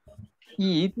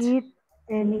eat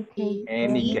Any cake.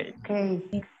 any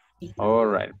cake. All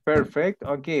right, perfect.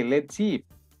 Okay, let's see.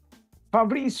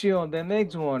 Fabricio, the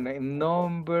next one,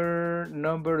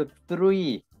 number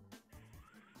 3.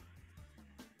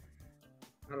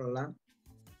 Carla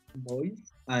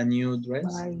boys a new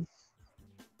dress.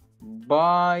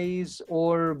 Buys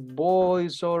or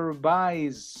boys or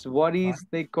buys. What is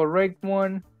the correct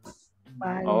one?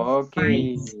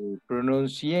 Okay,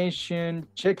 pronunciation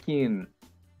checking.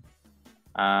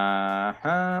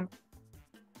 Uh-huh.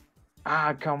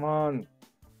 Come on.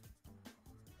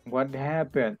 What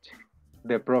happened?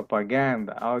 The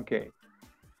propaganda. Okay.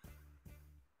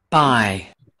 Buy.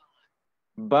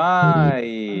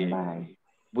 Buy.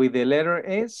 With the letter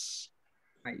S?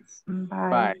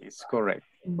 Buys, correct.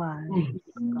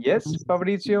 Yes,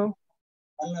 Fabricio?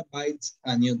 Carla buys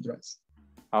a new dress.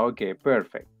 Okay,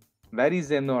 perfect. That is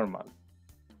the normal.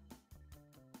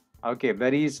 Okay,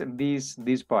 that is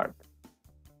this part.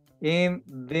 In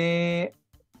the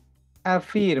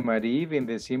affirmative, in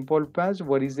the simple past,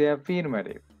 what is the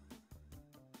affirmative?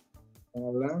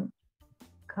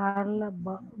 Carla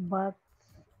bought.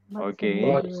 Okay.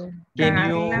 Can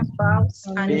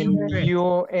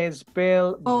you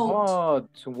spell bought?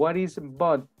 What is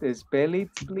bought? Spell it,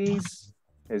 please.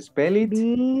 Spell it.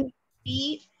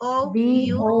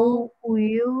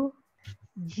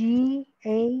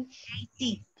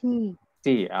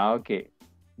 B-O-U-G-H-T. Okay.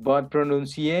 But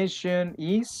pronunciation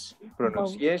is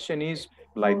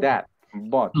like that.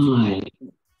 Bought.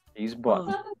 Is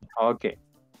bought. Okay.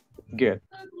 Good.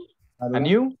 A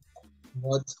new?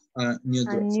 Bought a new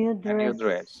dress. A new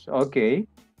dress. Okay.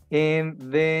 In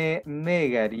the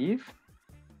negative,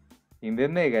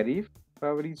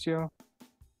 Fabricio.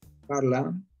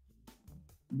 Carla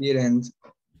didn't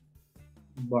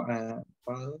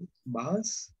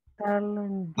buys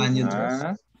a new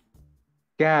dress.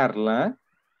 Carla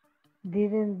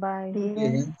didn't buy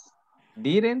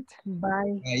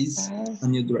Buys a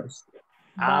new dress.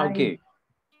 Okay.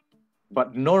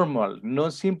 But normal, no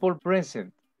simple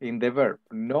present in the verb.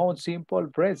 No simple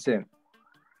present.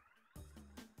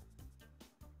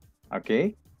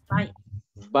 Okay.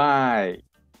 Buy.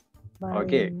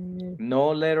 Okay.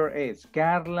 No letter S.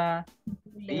 Carla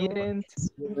didn't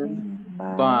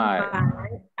buy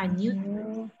a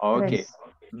new Okay.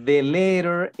 The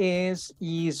letter S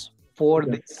is for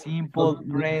the simple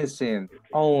present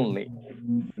only.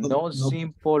 No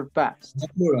simple past.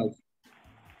 Not plural.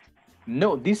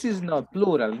 No, this is not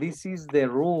plural. This is the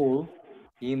rule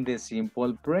in the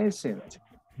simple present.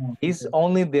 It's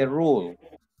only the rule.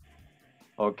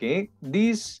 Okay.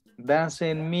 This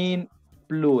doesn't mean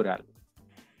plural.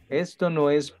 Esto no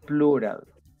es plural.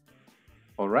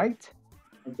 All right?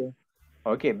 Okay.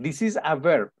 Okay, this is a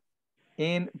verb.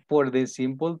 And for the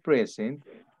simple present,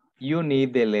 you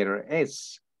need the letter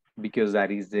S because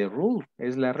that is the rule.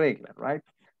 Es la regla, right?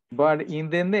 But in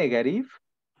the negative,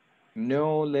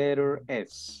 no letter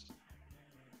S.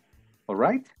 All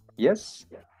right? Yes?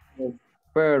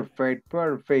 Perfect,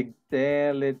 perfect.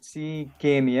 Let's see,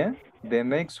 Kenya. The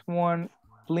next one,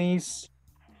 please.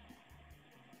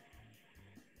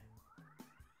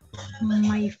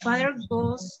 My father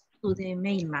goes to the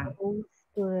mailman.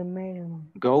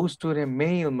 Goes to the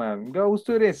mailman. Goes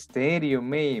to the stadium,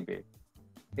 maybe.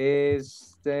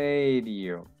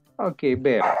 Stadium. Okay,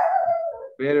 better.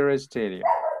 Better stadium.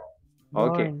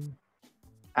 Okay.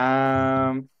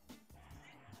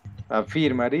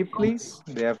 Affirmative, please.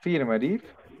 The affirmative.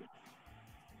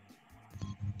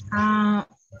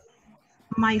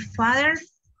 My father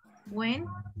went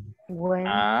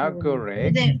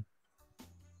correct. to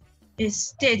the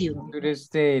stadium. To the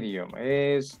stadium.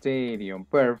 Stadium.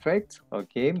 Perfect.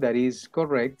 Okay, that is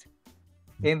correct.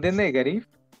 In the negative.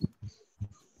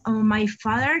 My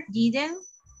father didn't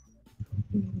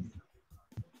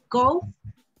go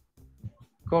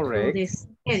correct to the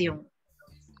stadium.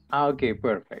 Okay,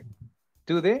 perfect.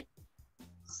 To the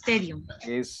Stadium.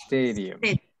 Stadium.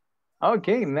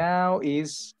 Okay, now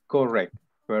is correct.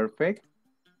 Perfect.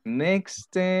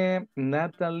 Next,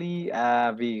 Natalie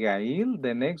Abigail.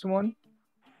 The next one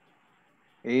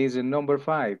is number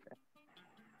 5.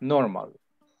 Normal.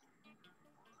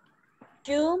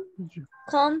 You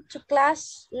come to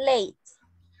class late.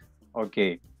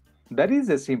 Okay, that is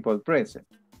the simple present.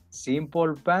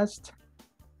 Simple past.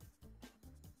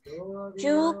 You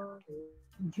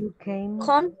came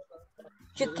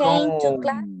to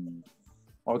class.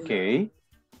 Okay.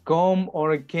 Come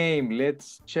or came.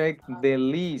 Let's check the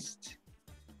list.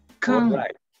 Come. All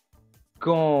right.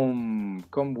 Come.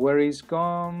 Come. Where is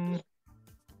come?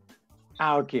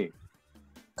 Okay.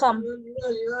 Come.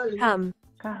 Come.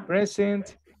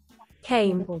 Present.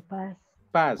 Came.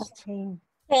 Past. Came.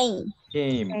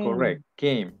 Came. Correct.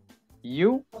 Came.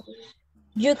 You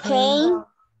came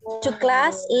to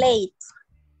class late.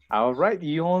 All right.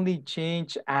 You only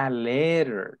change a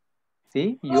letter.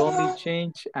 See? You only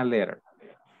change a letter.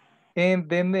 And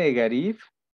the negative.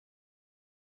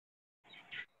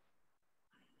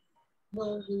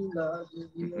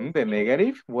 The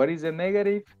negative. What is the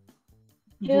negative?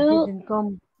 You didn't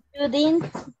come. You didn't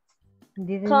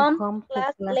come to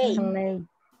class late.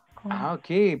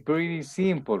 Okay, pretty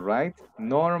simple, right?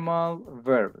 Normal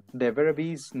verb. The verb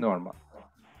is normal.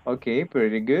 Okay,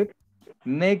 pretty good.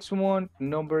 Next one,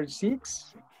 number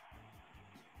 6.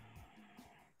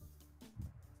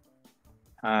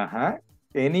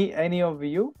 Any of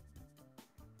you?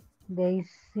 They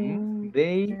sing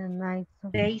a nice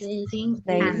song. They sing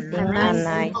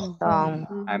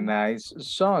A nice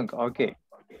song. Okay.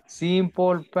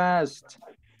 Simple past.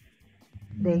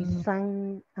 They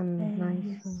sang a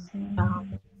nice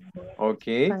song.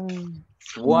 Okay.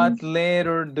 What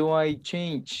letter do I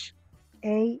change?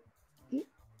 I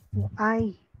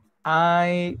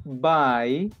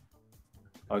by.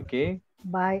 Okay.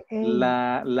 By A.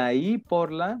 La I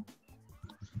por la.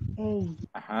 A.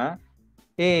 Ajá.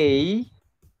 A.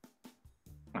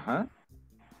 Ajá.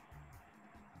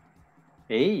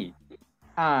 A.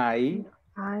 I.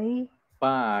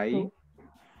 By.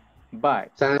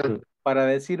 San. Para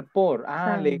decir por.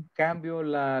 San. Le cambio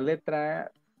la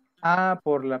letra A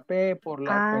por la P por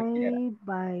la cualquiera.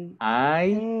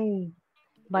 I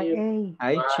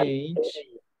change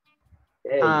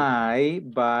I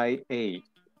by A.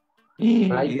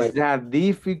 Is that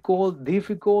difficult?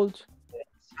 Difficult?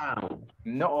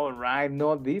 No, right,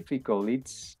 not difficult.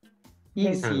 It's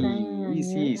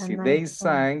easy. They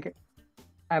sang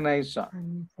a nice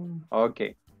song.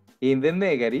 Okay. In the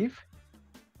negative?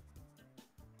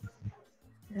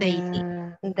 They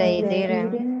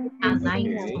didn't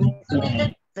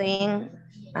Sing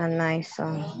a nice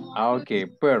song. Okay,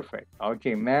 perfect.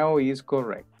 Okay, now is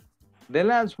correct. The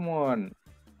last one.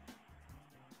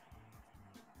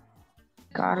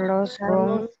 Carlos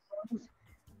room.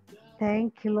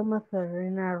 10 kilometers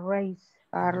in a race.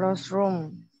 Carlos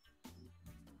room.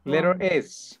 Letter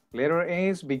S. Letter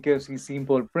S because it's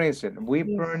simple present. We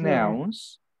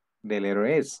pronounce the letter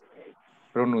S.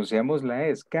 Pronunciamos la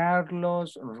S.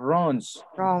 Carlos runs.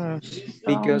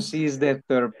 Because he's the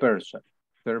third person.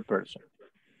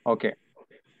 Okay.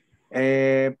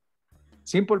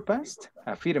 Simple past,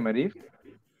 affirmative.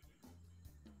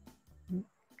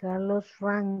 Carlos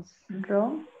runs.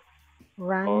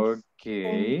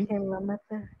 Okay. 10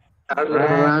 kilometers.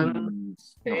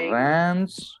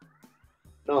 Runs.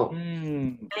 No.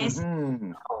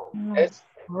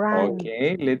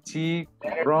 Okay, let's see.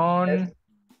 Run.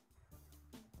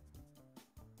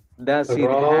 Does it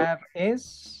have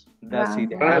S? Does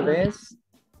it have S?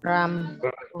 Run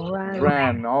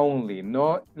only,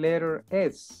 no letter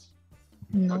S.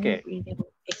 Okay.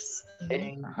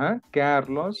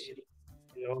 Carlos.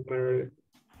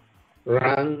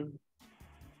 Run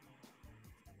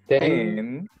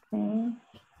 10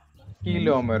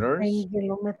 kilometers.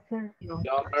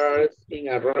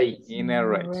 In a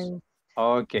race.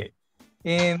 Okay.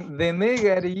 In the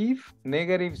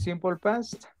negative simple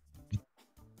past.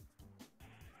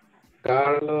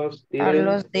 Carlos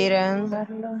didn't.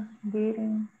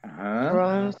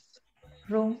 Runs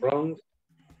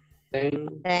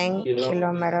 10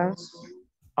 kilometers.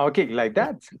 Okay, like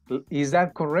that. Is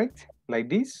that correct? Like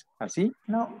this? Así?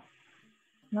 No.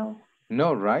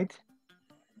 No, right?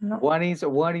 No. What is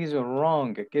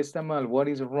wrong? ¿Qué está mal? What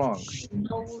is wrong?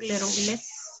 No letter S.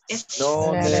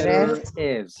 No letter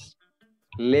S.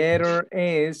 Letter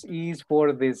S is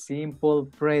for the simple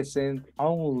present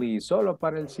only. Solo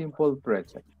para el simple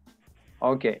present.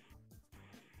 Okay.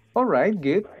 All right,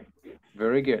 good.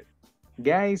 Very good.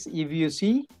 Guys, if you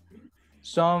see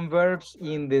some verbs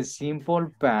in the simple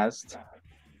past,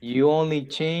 you only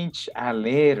change a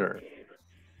letter.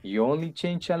 You only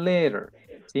change a letter.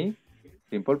 See?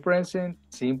 Simple present,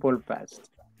 simple past.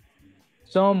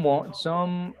 Some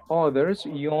others,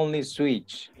 you only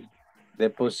switch the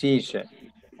position.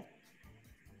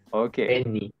 Okay.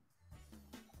 Any.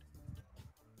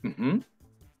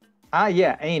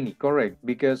 Yeah, any, correct.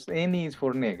 Because any is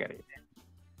for negative.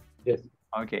 Yes.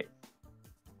 Okay.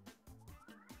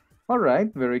 All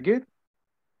right, very good.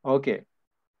 Okay.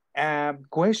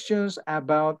 Questions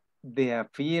about the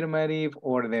affirmative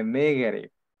or the negative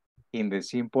in the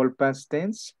simple past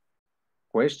tense?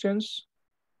 Questions?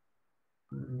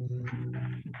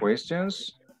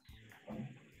 Questions?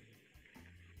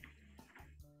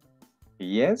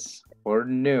 Yes or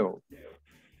no?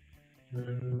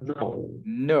 No.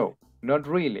 No, not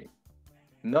really.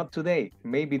 Not today,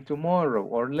 maybe tomorrow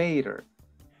or later.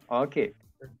 Okay.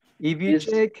 If you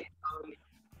check,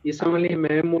 it's only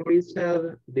memorize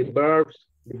the verbs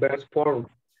form.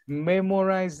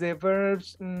 Memorize the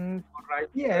verbs.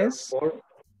 Yes,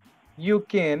 you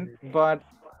can, but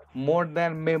more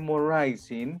than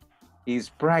memorizing is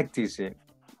practicing.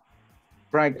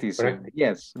 Practicing,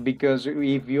 yes, because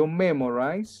if you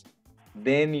memorize,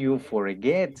 then you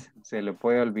forget. Se le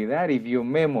puede olvidar if you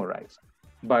memorize.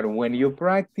 But when you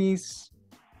practice,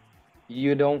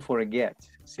 you don't forget.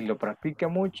 Si lo practica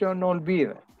mucho, no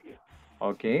olvida.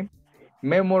 Ok.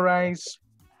 Memorize,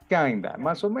 kinda.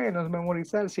 Más o menos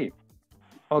memorizar, sí.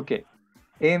 Ok.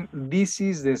 And this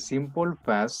is the simple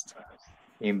past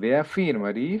in the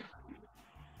affirmative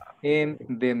and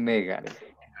the negative.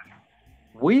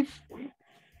 With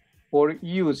or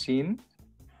using?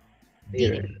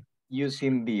 Didn't.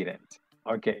 Using didn't.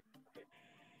 Okay.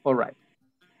 All right.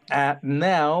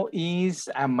 Now is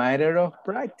a matter of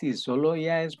practice. Solo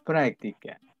ya es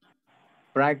práctica.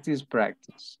 Practice,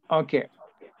 practice. Okay.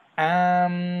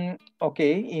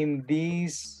 Okay, in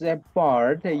this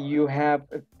part, you have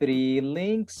 3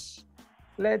 links.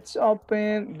 Let's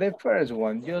open the first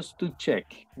one just to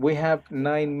check. We have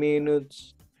 9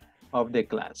 minutes of the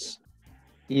class.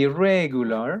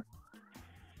 Irregular.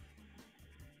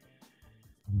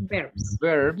 Verbs.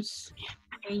 Verbs.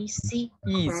 Easy.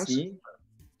 Easy.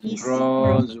 Easy.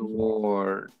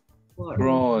 Crossword.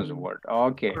 Crossword.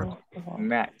 Okay,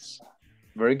 nice.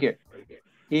 Very good.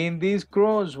 In this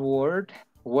crossword,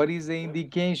 what is the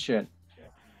indication?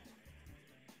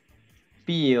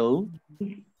 Fill.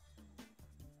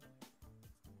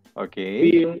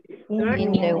 Okay.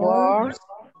 In the words,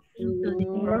 into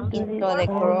the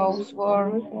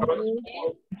crossword,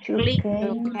 you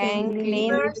can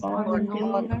click on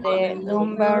the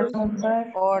numbers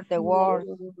or the words.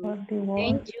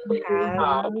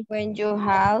 When you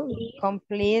have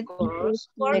complete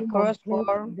the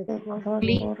crossword,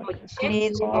 click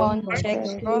on check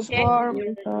crossword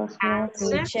to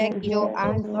check your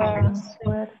answers.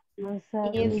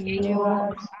 If you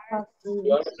are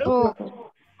true,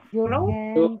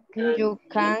 you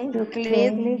can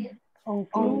click on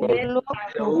look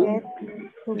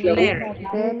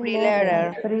every letter.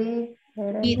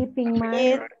 Keep in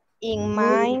mind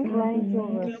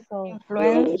influence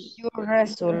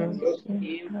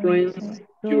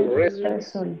your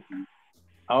result.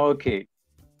 Okay.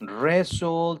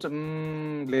 Result.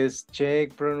 Let's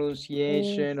check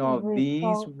pronunciation of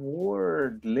this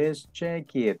word. Let's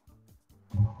check it.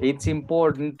 It's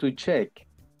important to check.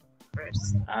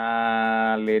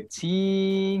 Let's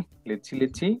see.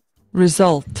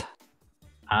 Result.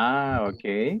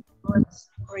 Okay.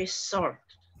 Resort.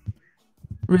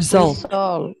 Result.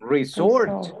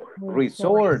 Resort.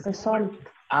 Resort.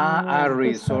 A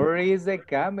resort is the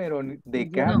Cameron. The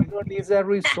Cameron is a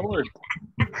resort.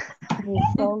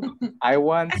 I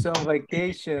want some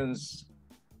vacations.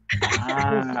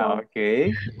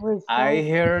 Okay. I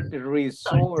heard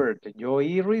resort. Yo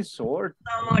oí resort.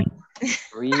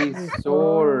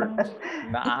 Resort.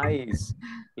 Nice.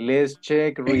 Let's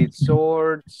check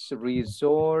resorts.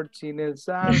 Resorts in El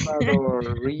Salvador.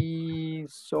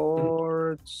 Resorts.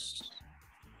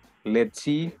 Let's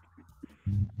see.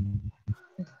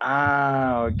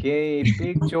 Okay.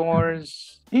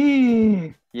 Pictures.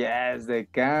 Yes, the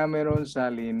Cameron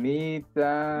Salinitas.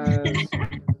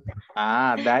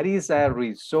 That is a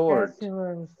resort.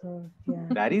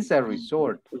 That is a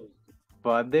resort.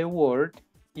 But the word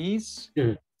is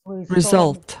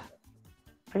result.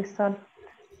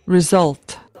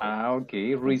 Result.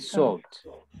 Okay, result.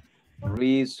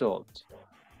 Result.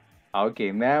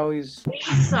 Okay, now is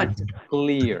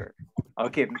clear.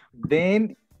 Okay,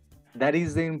 then that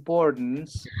is the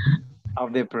importance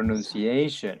of the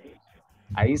pronunciation.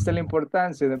 Ahí está la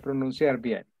importancia de pronunciar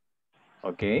bien.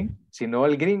 Ok, si no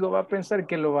el gringo va a pensar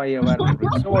que lo va a llevar al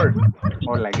resort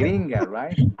o la gringa,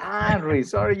 right?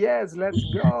 Resort, yes, let's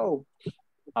go.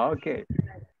 Okay,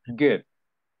 good.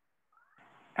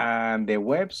 And the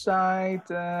website,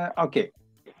 okay.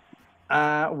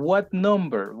 What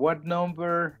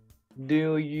number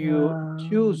do you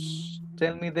choose?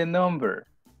 Tell me the number.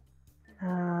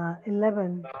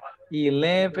 11.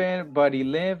 11, but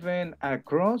 11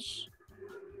 across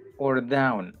or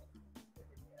down?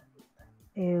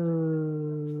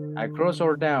 Across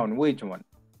or down, which one?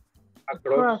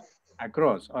 Across.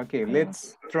 Across, okay,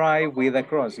 let's try with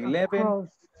across. 11, Across.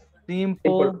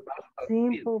 Simple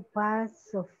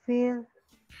past of feed.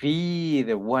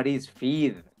 Feed, what is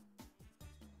feed?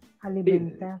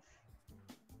 Alimentar.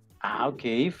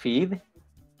 Okay, feed.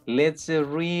 Let's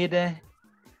read a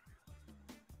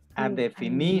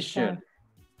definition.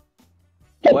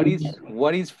 Alimentar.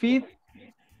 What is feed?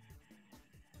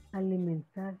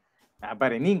 Alimentar.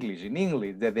 But in English,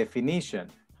 the definition.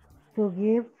 To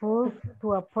give food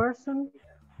to a person,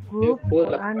 group,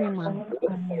 or animal.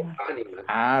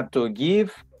 To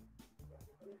give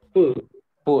food.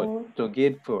 To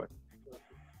give food.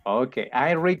 Okay,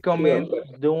 I recommend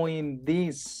doing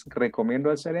this.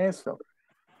 Recomiendo hacer esto.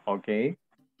 Ok,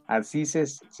 así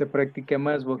se practica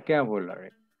más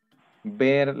vocabulary.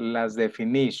 Ver las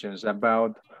definitions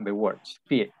about the words.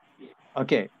 Feed.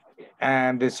 Okay,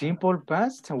 and the simple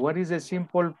past. What is the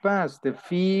simple past? The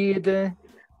feed.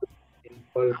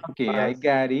 Okay, I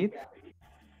got it.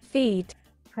 Feed.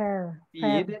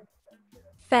 Feed.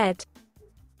 Fed.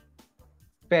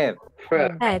 Fed.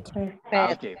 Fed.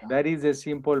 Okay, that is the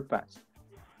simple past.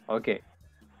 Okay,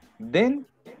 then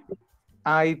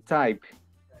I type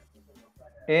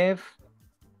F-E-D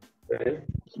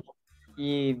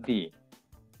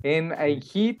and I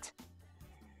hit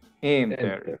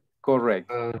enter.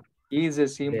 Correct. Is a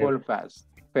simple past.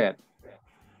 Fed.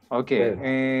 Okay,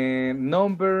 and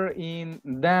number in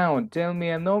down. Tell me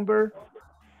a number.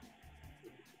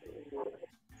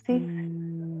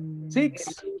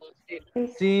 6.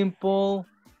 Simple.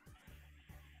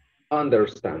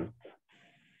 Understand.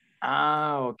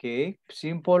 Okay.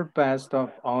 Simple past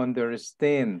of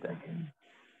understand.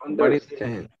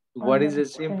 Understand. What is the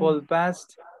simple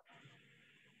past?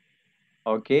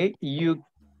 Okay, you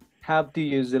have to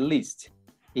use the list.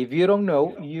 If you don't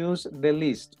know, use the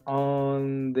list.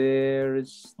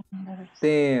 Understand.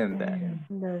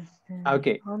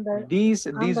 Okay, this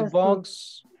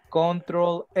box,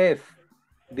 Control F.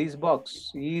 This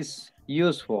box is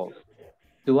useful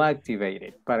to activate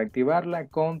it. Para activarla,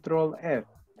 Control F.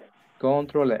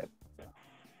 Control F.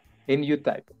 And you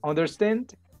type,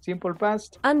 understand? Simple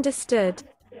past? Understood.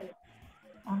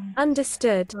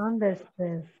 Understood.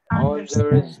 Understood.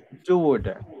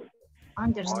 Understood.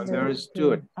 Understood.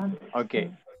 Understood.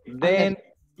 Okay. Then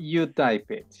you type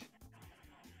it.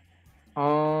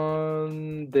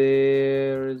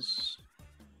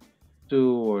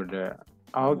 Understood.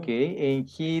 Okay. And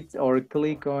hit or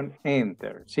click on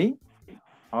enter. See?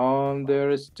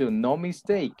 Understood. No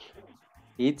mistake.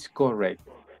 It's correct.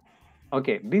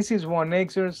 Okay. This is one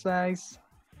exercise.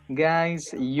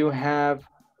 Guys, you have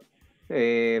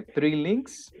 3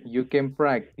 links. You can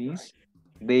practice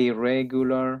the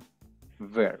irregular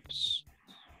verbs.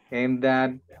 And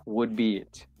that would be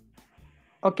it.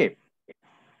 Okay.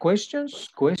 Questions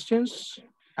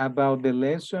about the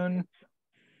lesson?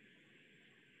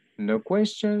 No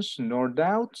questions, no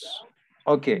doubts?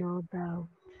 Okay. No doubt.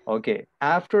 Okay.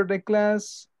 After the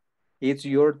class, it's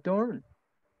your turn.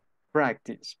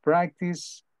 Practice,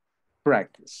 practice,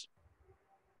 practice.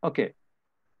 Okay.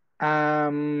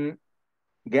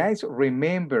 Guys,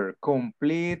 remember,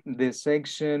 complete the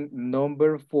section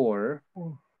number 4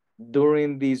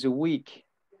 during this week.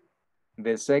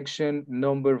 The section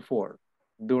number 4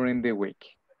 during the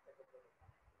week.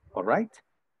 All right?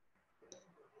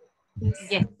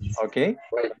 Yes. Okay?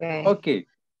 Okay,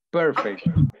 perfect.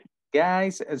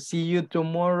 Guys, see you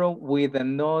tomorrow with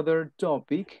another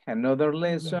topic, another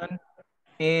lesson.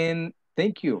 And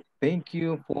thank you. Thank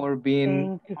you for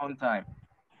being on time.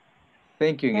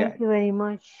 Thank you, guys. Thank you very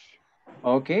much.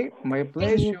 Okay, my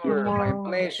pleasure. My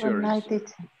pleasure.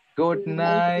 Good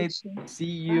night. See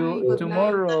you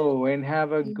tomorrow and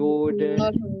have a good,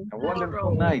 a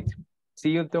wonderful night.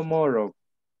 See you tomorrow.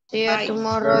 See you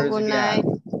tomorrow. Good night.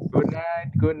 Good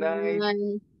night. Good night.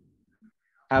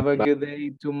 Have a good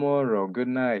day tomorrow. Good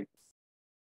night.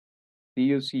 See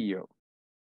you.